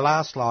 you're our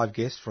last live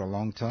guest for a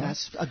long time.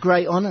 That's a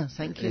great honour.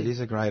 Thank you. It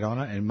is a great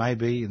honour, and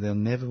maybe there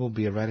never will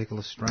be a Radical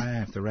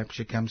Australia if the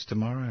rapture comes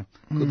tomorrow.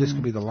 This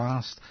could be the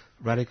last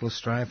Radical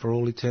Australia for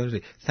all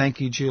eternity.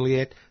 Thank you,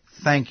 Juliet.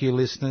 Thank you,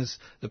 listeners.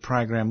 The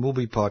program will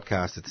be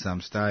podcast at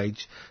some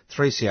stage.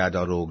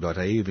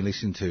 3cr.org.au. You've been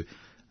listening to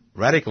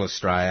Radical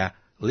Australia.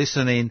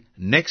 Listen in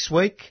next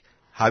week.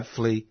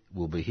 Hopefully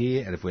we'll be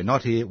here, and if we're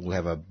not here, we'll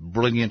have a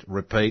brilliant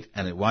repeat,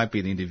 and it won't be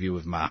an interview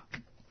with Mark.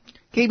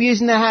 Keep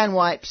using the hand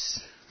wipes.